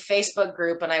a new Facebook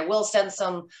group, and I will send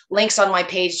some links on my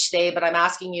page today, but I'm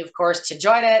asking you, of course, to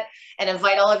join it and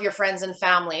invite all of your friends and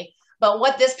family. But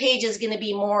what this page is going to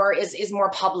be more is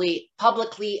more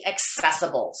publicly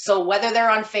accessible. So whether they're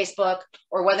on Facebook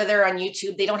or whether they're on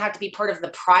YouTube, they don't have to be part of the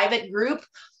private group.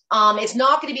 It's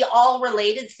not going to be all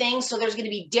related things. So there's going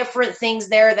to be different things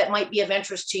there that might be of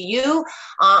interest to you.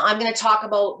 I'm going to talk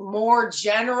about more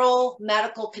general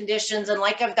medical conditions. And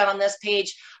like I've done on this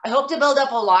page, I hope to build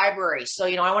up a library. So,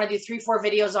 you know, I want to do 3-4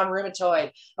 videos on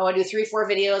rheumatoid. I want to do 3-4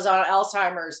 videos on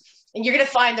Alzheimer's. And you're going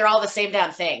to find they're all the same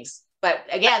damn things. But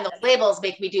again, those labels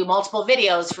make me do multiple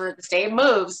videos for the same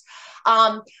moves.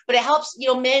 But it helps, you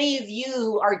know, many of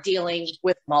you are dealing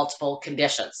with multiple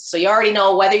conditions. So you already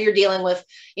know whether you're dealing with,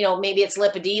 you know, maybe it's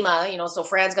lipedema, you know, so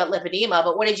Fran's got lipedema,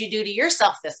 but what did you do to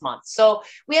yourself this month? So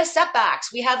we have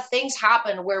setbacks. We have things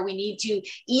happen where we need to,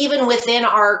 even within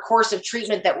our course of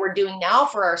treatment that we're doing now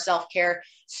for our self-care,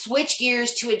 switch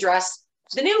gears to address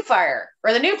the new fire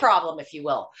or the new problem, if you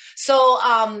will. So,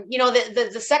 you know,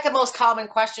 the second most common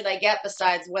question I get,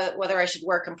 besides whether I should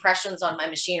wear compressions on my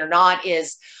machine or not,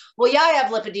 is, well, yeah, I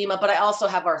have lipedema, but I also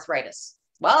have arthritis.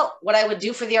 Well, what I would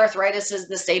do for the arthritis is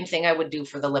the same thing I would do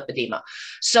for the lipedema.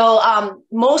 So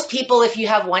most people, if you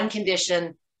have one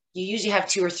condition, you usually have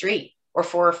 2 or 3 or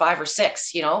 4 or 5 or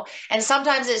 6, you know, and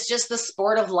sometimes it's just the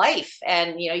sport of life.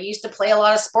 And, you know, you used to play a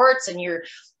lot of sports and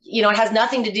you know, it has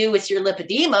nothing to do with your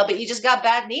lipedema, but you just got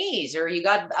bad knees or you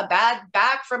got a bad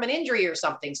back from an injury or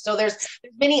something. So there's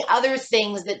many other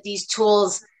things that these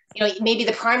tools, you know, maybe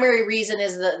the primary reason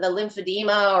is the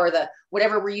lymphedema or the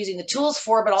whatever we're using the tools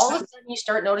for, but all of a sudden you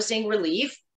start noticing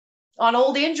relief on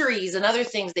old injuries and other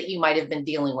things that you might have been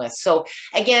dealing with. So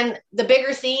again, the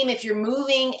bigger theme, if you're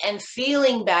moving and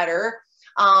feeling better,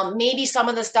 maybe some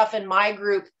of the stuff in my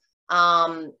group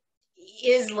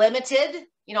is limited.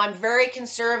 You know, I'm very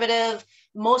conservative.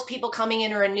 Most people coming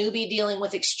in are a newbie dealing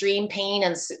with extreme pain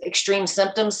and extreme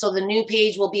symptoms. So the new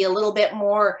page will be a little bit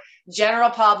more general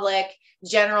public,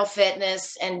 general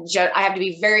fitness. And I have to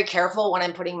be very careful when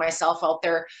I'm putting myself out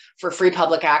there for free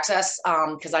public access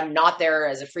because I'm not there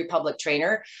as a free public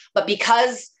trainer. But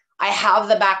because I have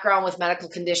the background with medical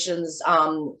conditions,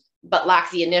 but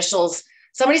lack the initials,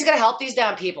 somebody's got to help these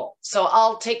damn people. So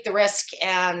I'll take the risk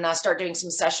and start doing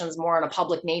some sessions more on a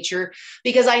public nature,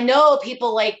 because I know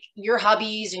people like your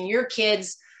hubbies and your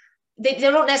kids, they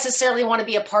don't necessarily want to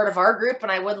be a part of our group,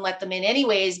 and I wouldn't let them in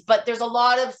anyways, but there's a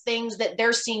lot of things that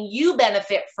they're seeing you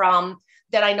benefit from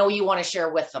that I know you want to share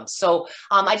with them. So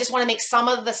I just want to make some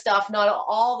of the stuff, not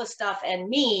all the stuff and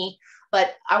me,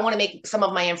 but I want to make some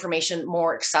of my information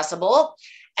more accessible.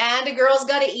 And a girl's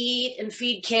got to eat and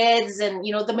feed kids. And,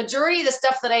 you know, the majority of the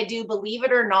stuff that I do, believe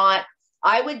it or not,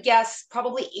 I would guess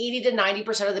probably 80 to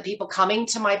 90% of the people coming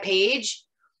to my page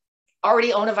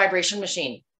already own a vibration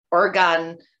machine or a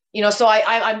gun, you know, so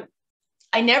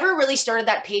I never really started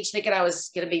that page thinking I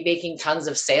was going to be making tons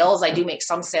of sales. I do make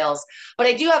some sales, but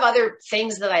I do have other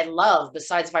things that I love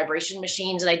besides vibration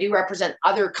machines. And I do represent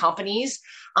other companies.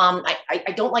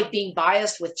 I don't like being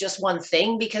biased with just one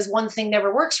thing, because one thing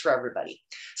never works for everybody.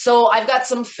 So I've got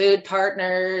some food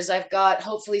partners. I've got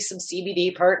hopefully some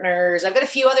CBD partners. I've got a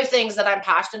few other things that I'm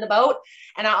passionate about.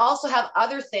 And I also have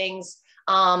other things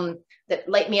that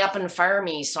light me up and fire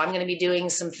me. So I'm going to be doing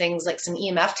some things like some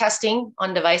EMF testing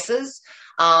on devices,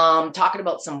 talking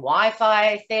about some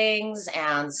Wi-Fi things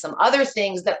and some other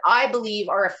things that I believe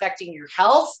are affecting your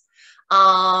health.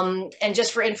 And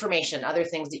just for information, other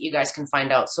things that you guys can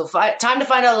find out. So time to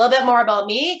find out a little bit more about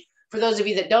me for those of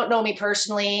you that don't know me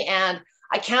personally. And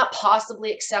I can't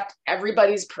possibly accept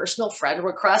everybody's personal friend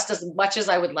request as much as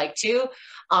I would like to.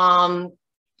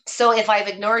 So if I've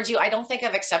ignored you, I don't think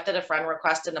I've accepted a friend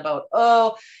request in about,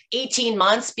 18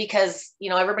 months, because, you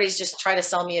know, everybody's just trying to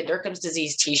sell me a Derkham's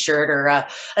disease t-shirt or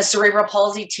a cerebral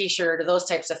palsy t-shirt or those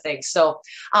types of things. So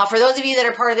for those of you that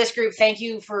are part of this group, thank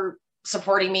you for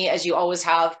supporting me as you always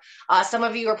have. Some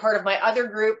of you are part of my other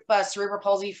group, cerebral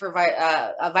palsy for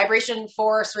vibration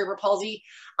for cerebral palsy.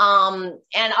 And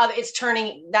it's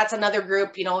turning, that's another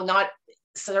group, you know, not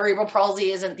cerebral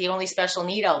palsy isn't the only special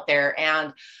need out there.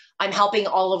 And I'm helping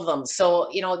all of them. So,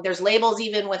 you know, there's labels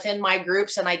even within my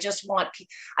groups, and I'd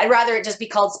rather it just be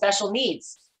called special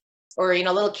needs, or, you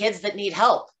know, little kids that need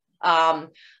help.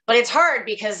 But it's hard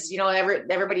because, you know,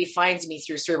 everybody finds me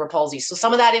through cerebral palsy. So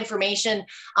some of that information,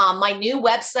 my new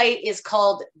website is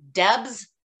called Deb's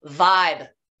Vibe.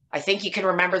 I think you can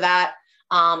remember that.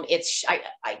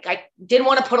 I didn't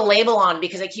want to put a label on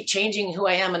because I keep changing who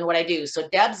I am and what I do. So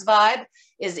Deb's Vibe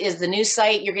is the new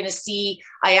site. You're going to see,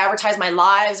 I advertise my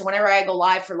lives whenever I go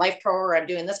live for Life Pro, or I'm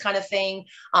doing this kind of thing.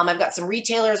 I've got some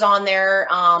retailers on there.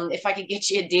 If I could get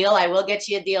you a deal, I will get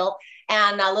you a deal.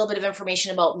 And a little bit of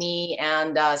information about me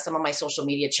and some of my social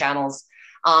media channels.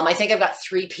 I think I've got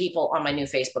 3 people on my new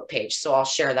Facebook page, so I'll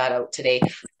share that out today.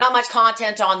 Not much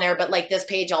content on there, but like this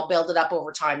page, I'll build it up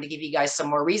over time to give you guys some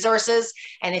more resources.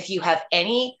 And if you have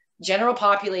any general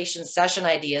population session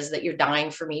ideas that you're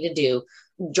dying for me to do,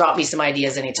 drop me some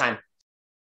ideas anytime.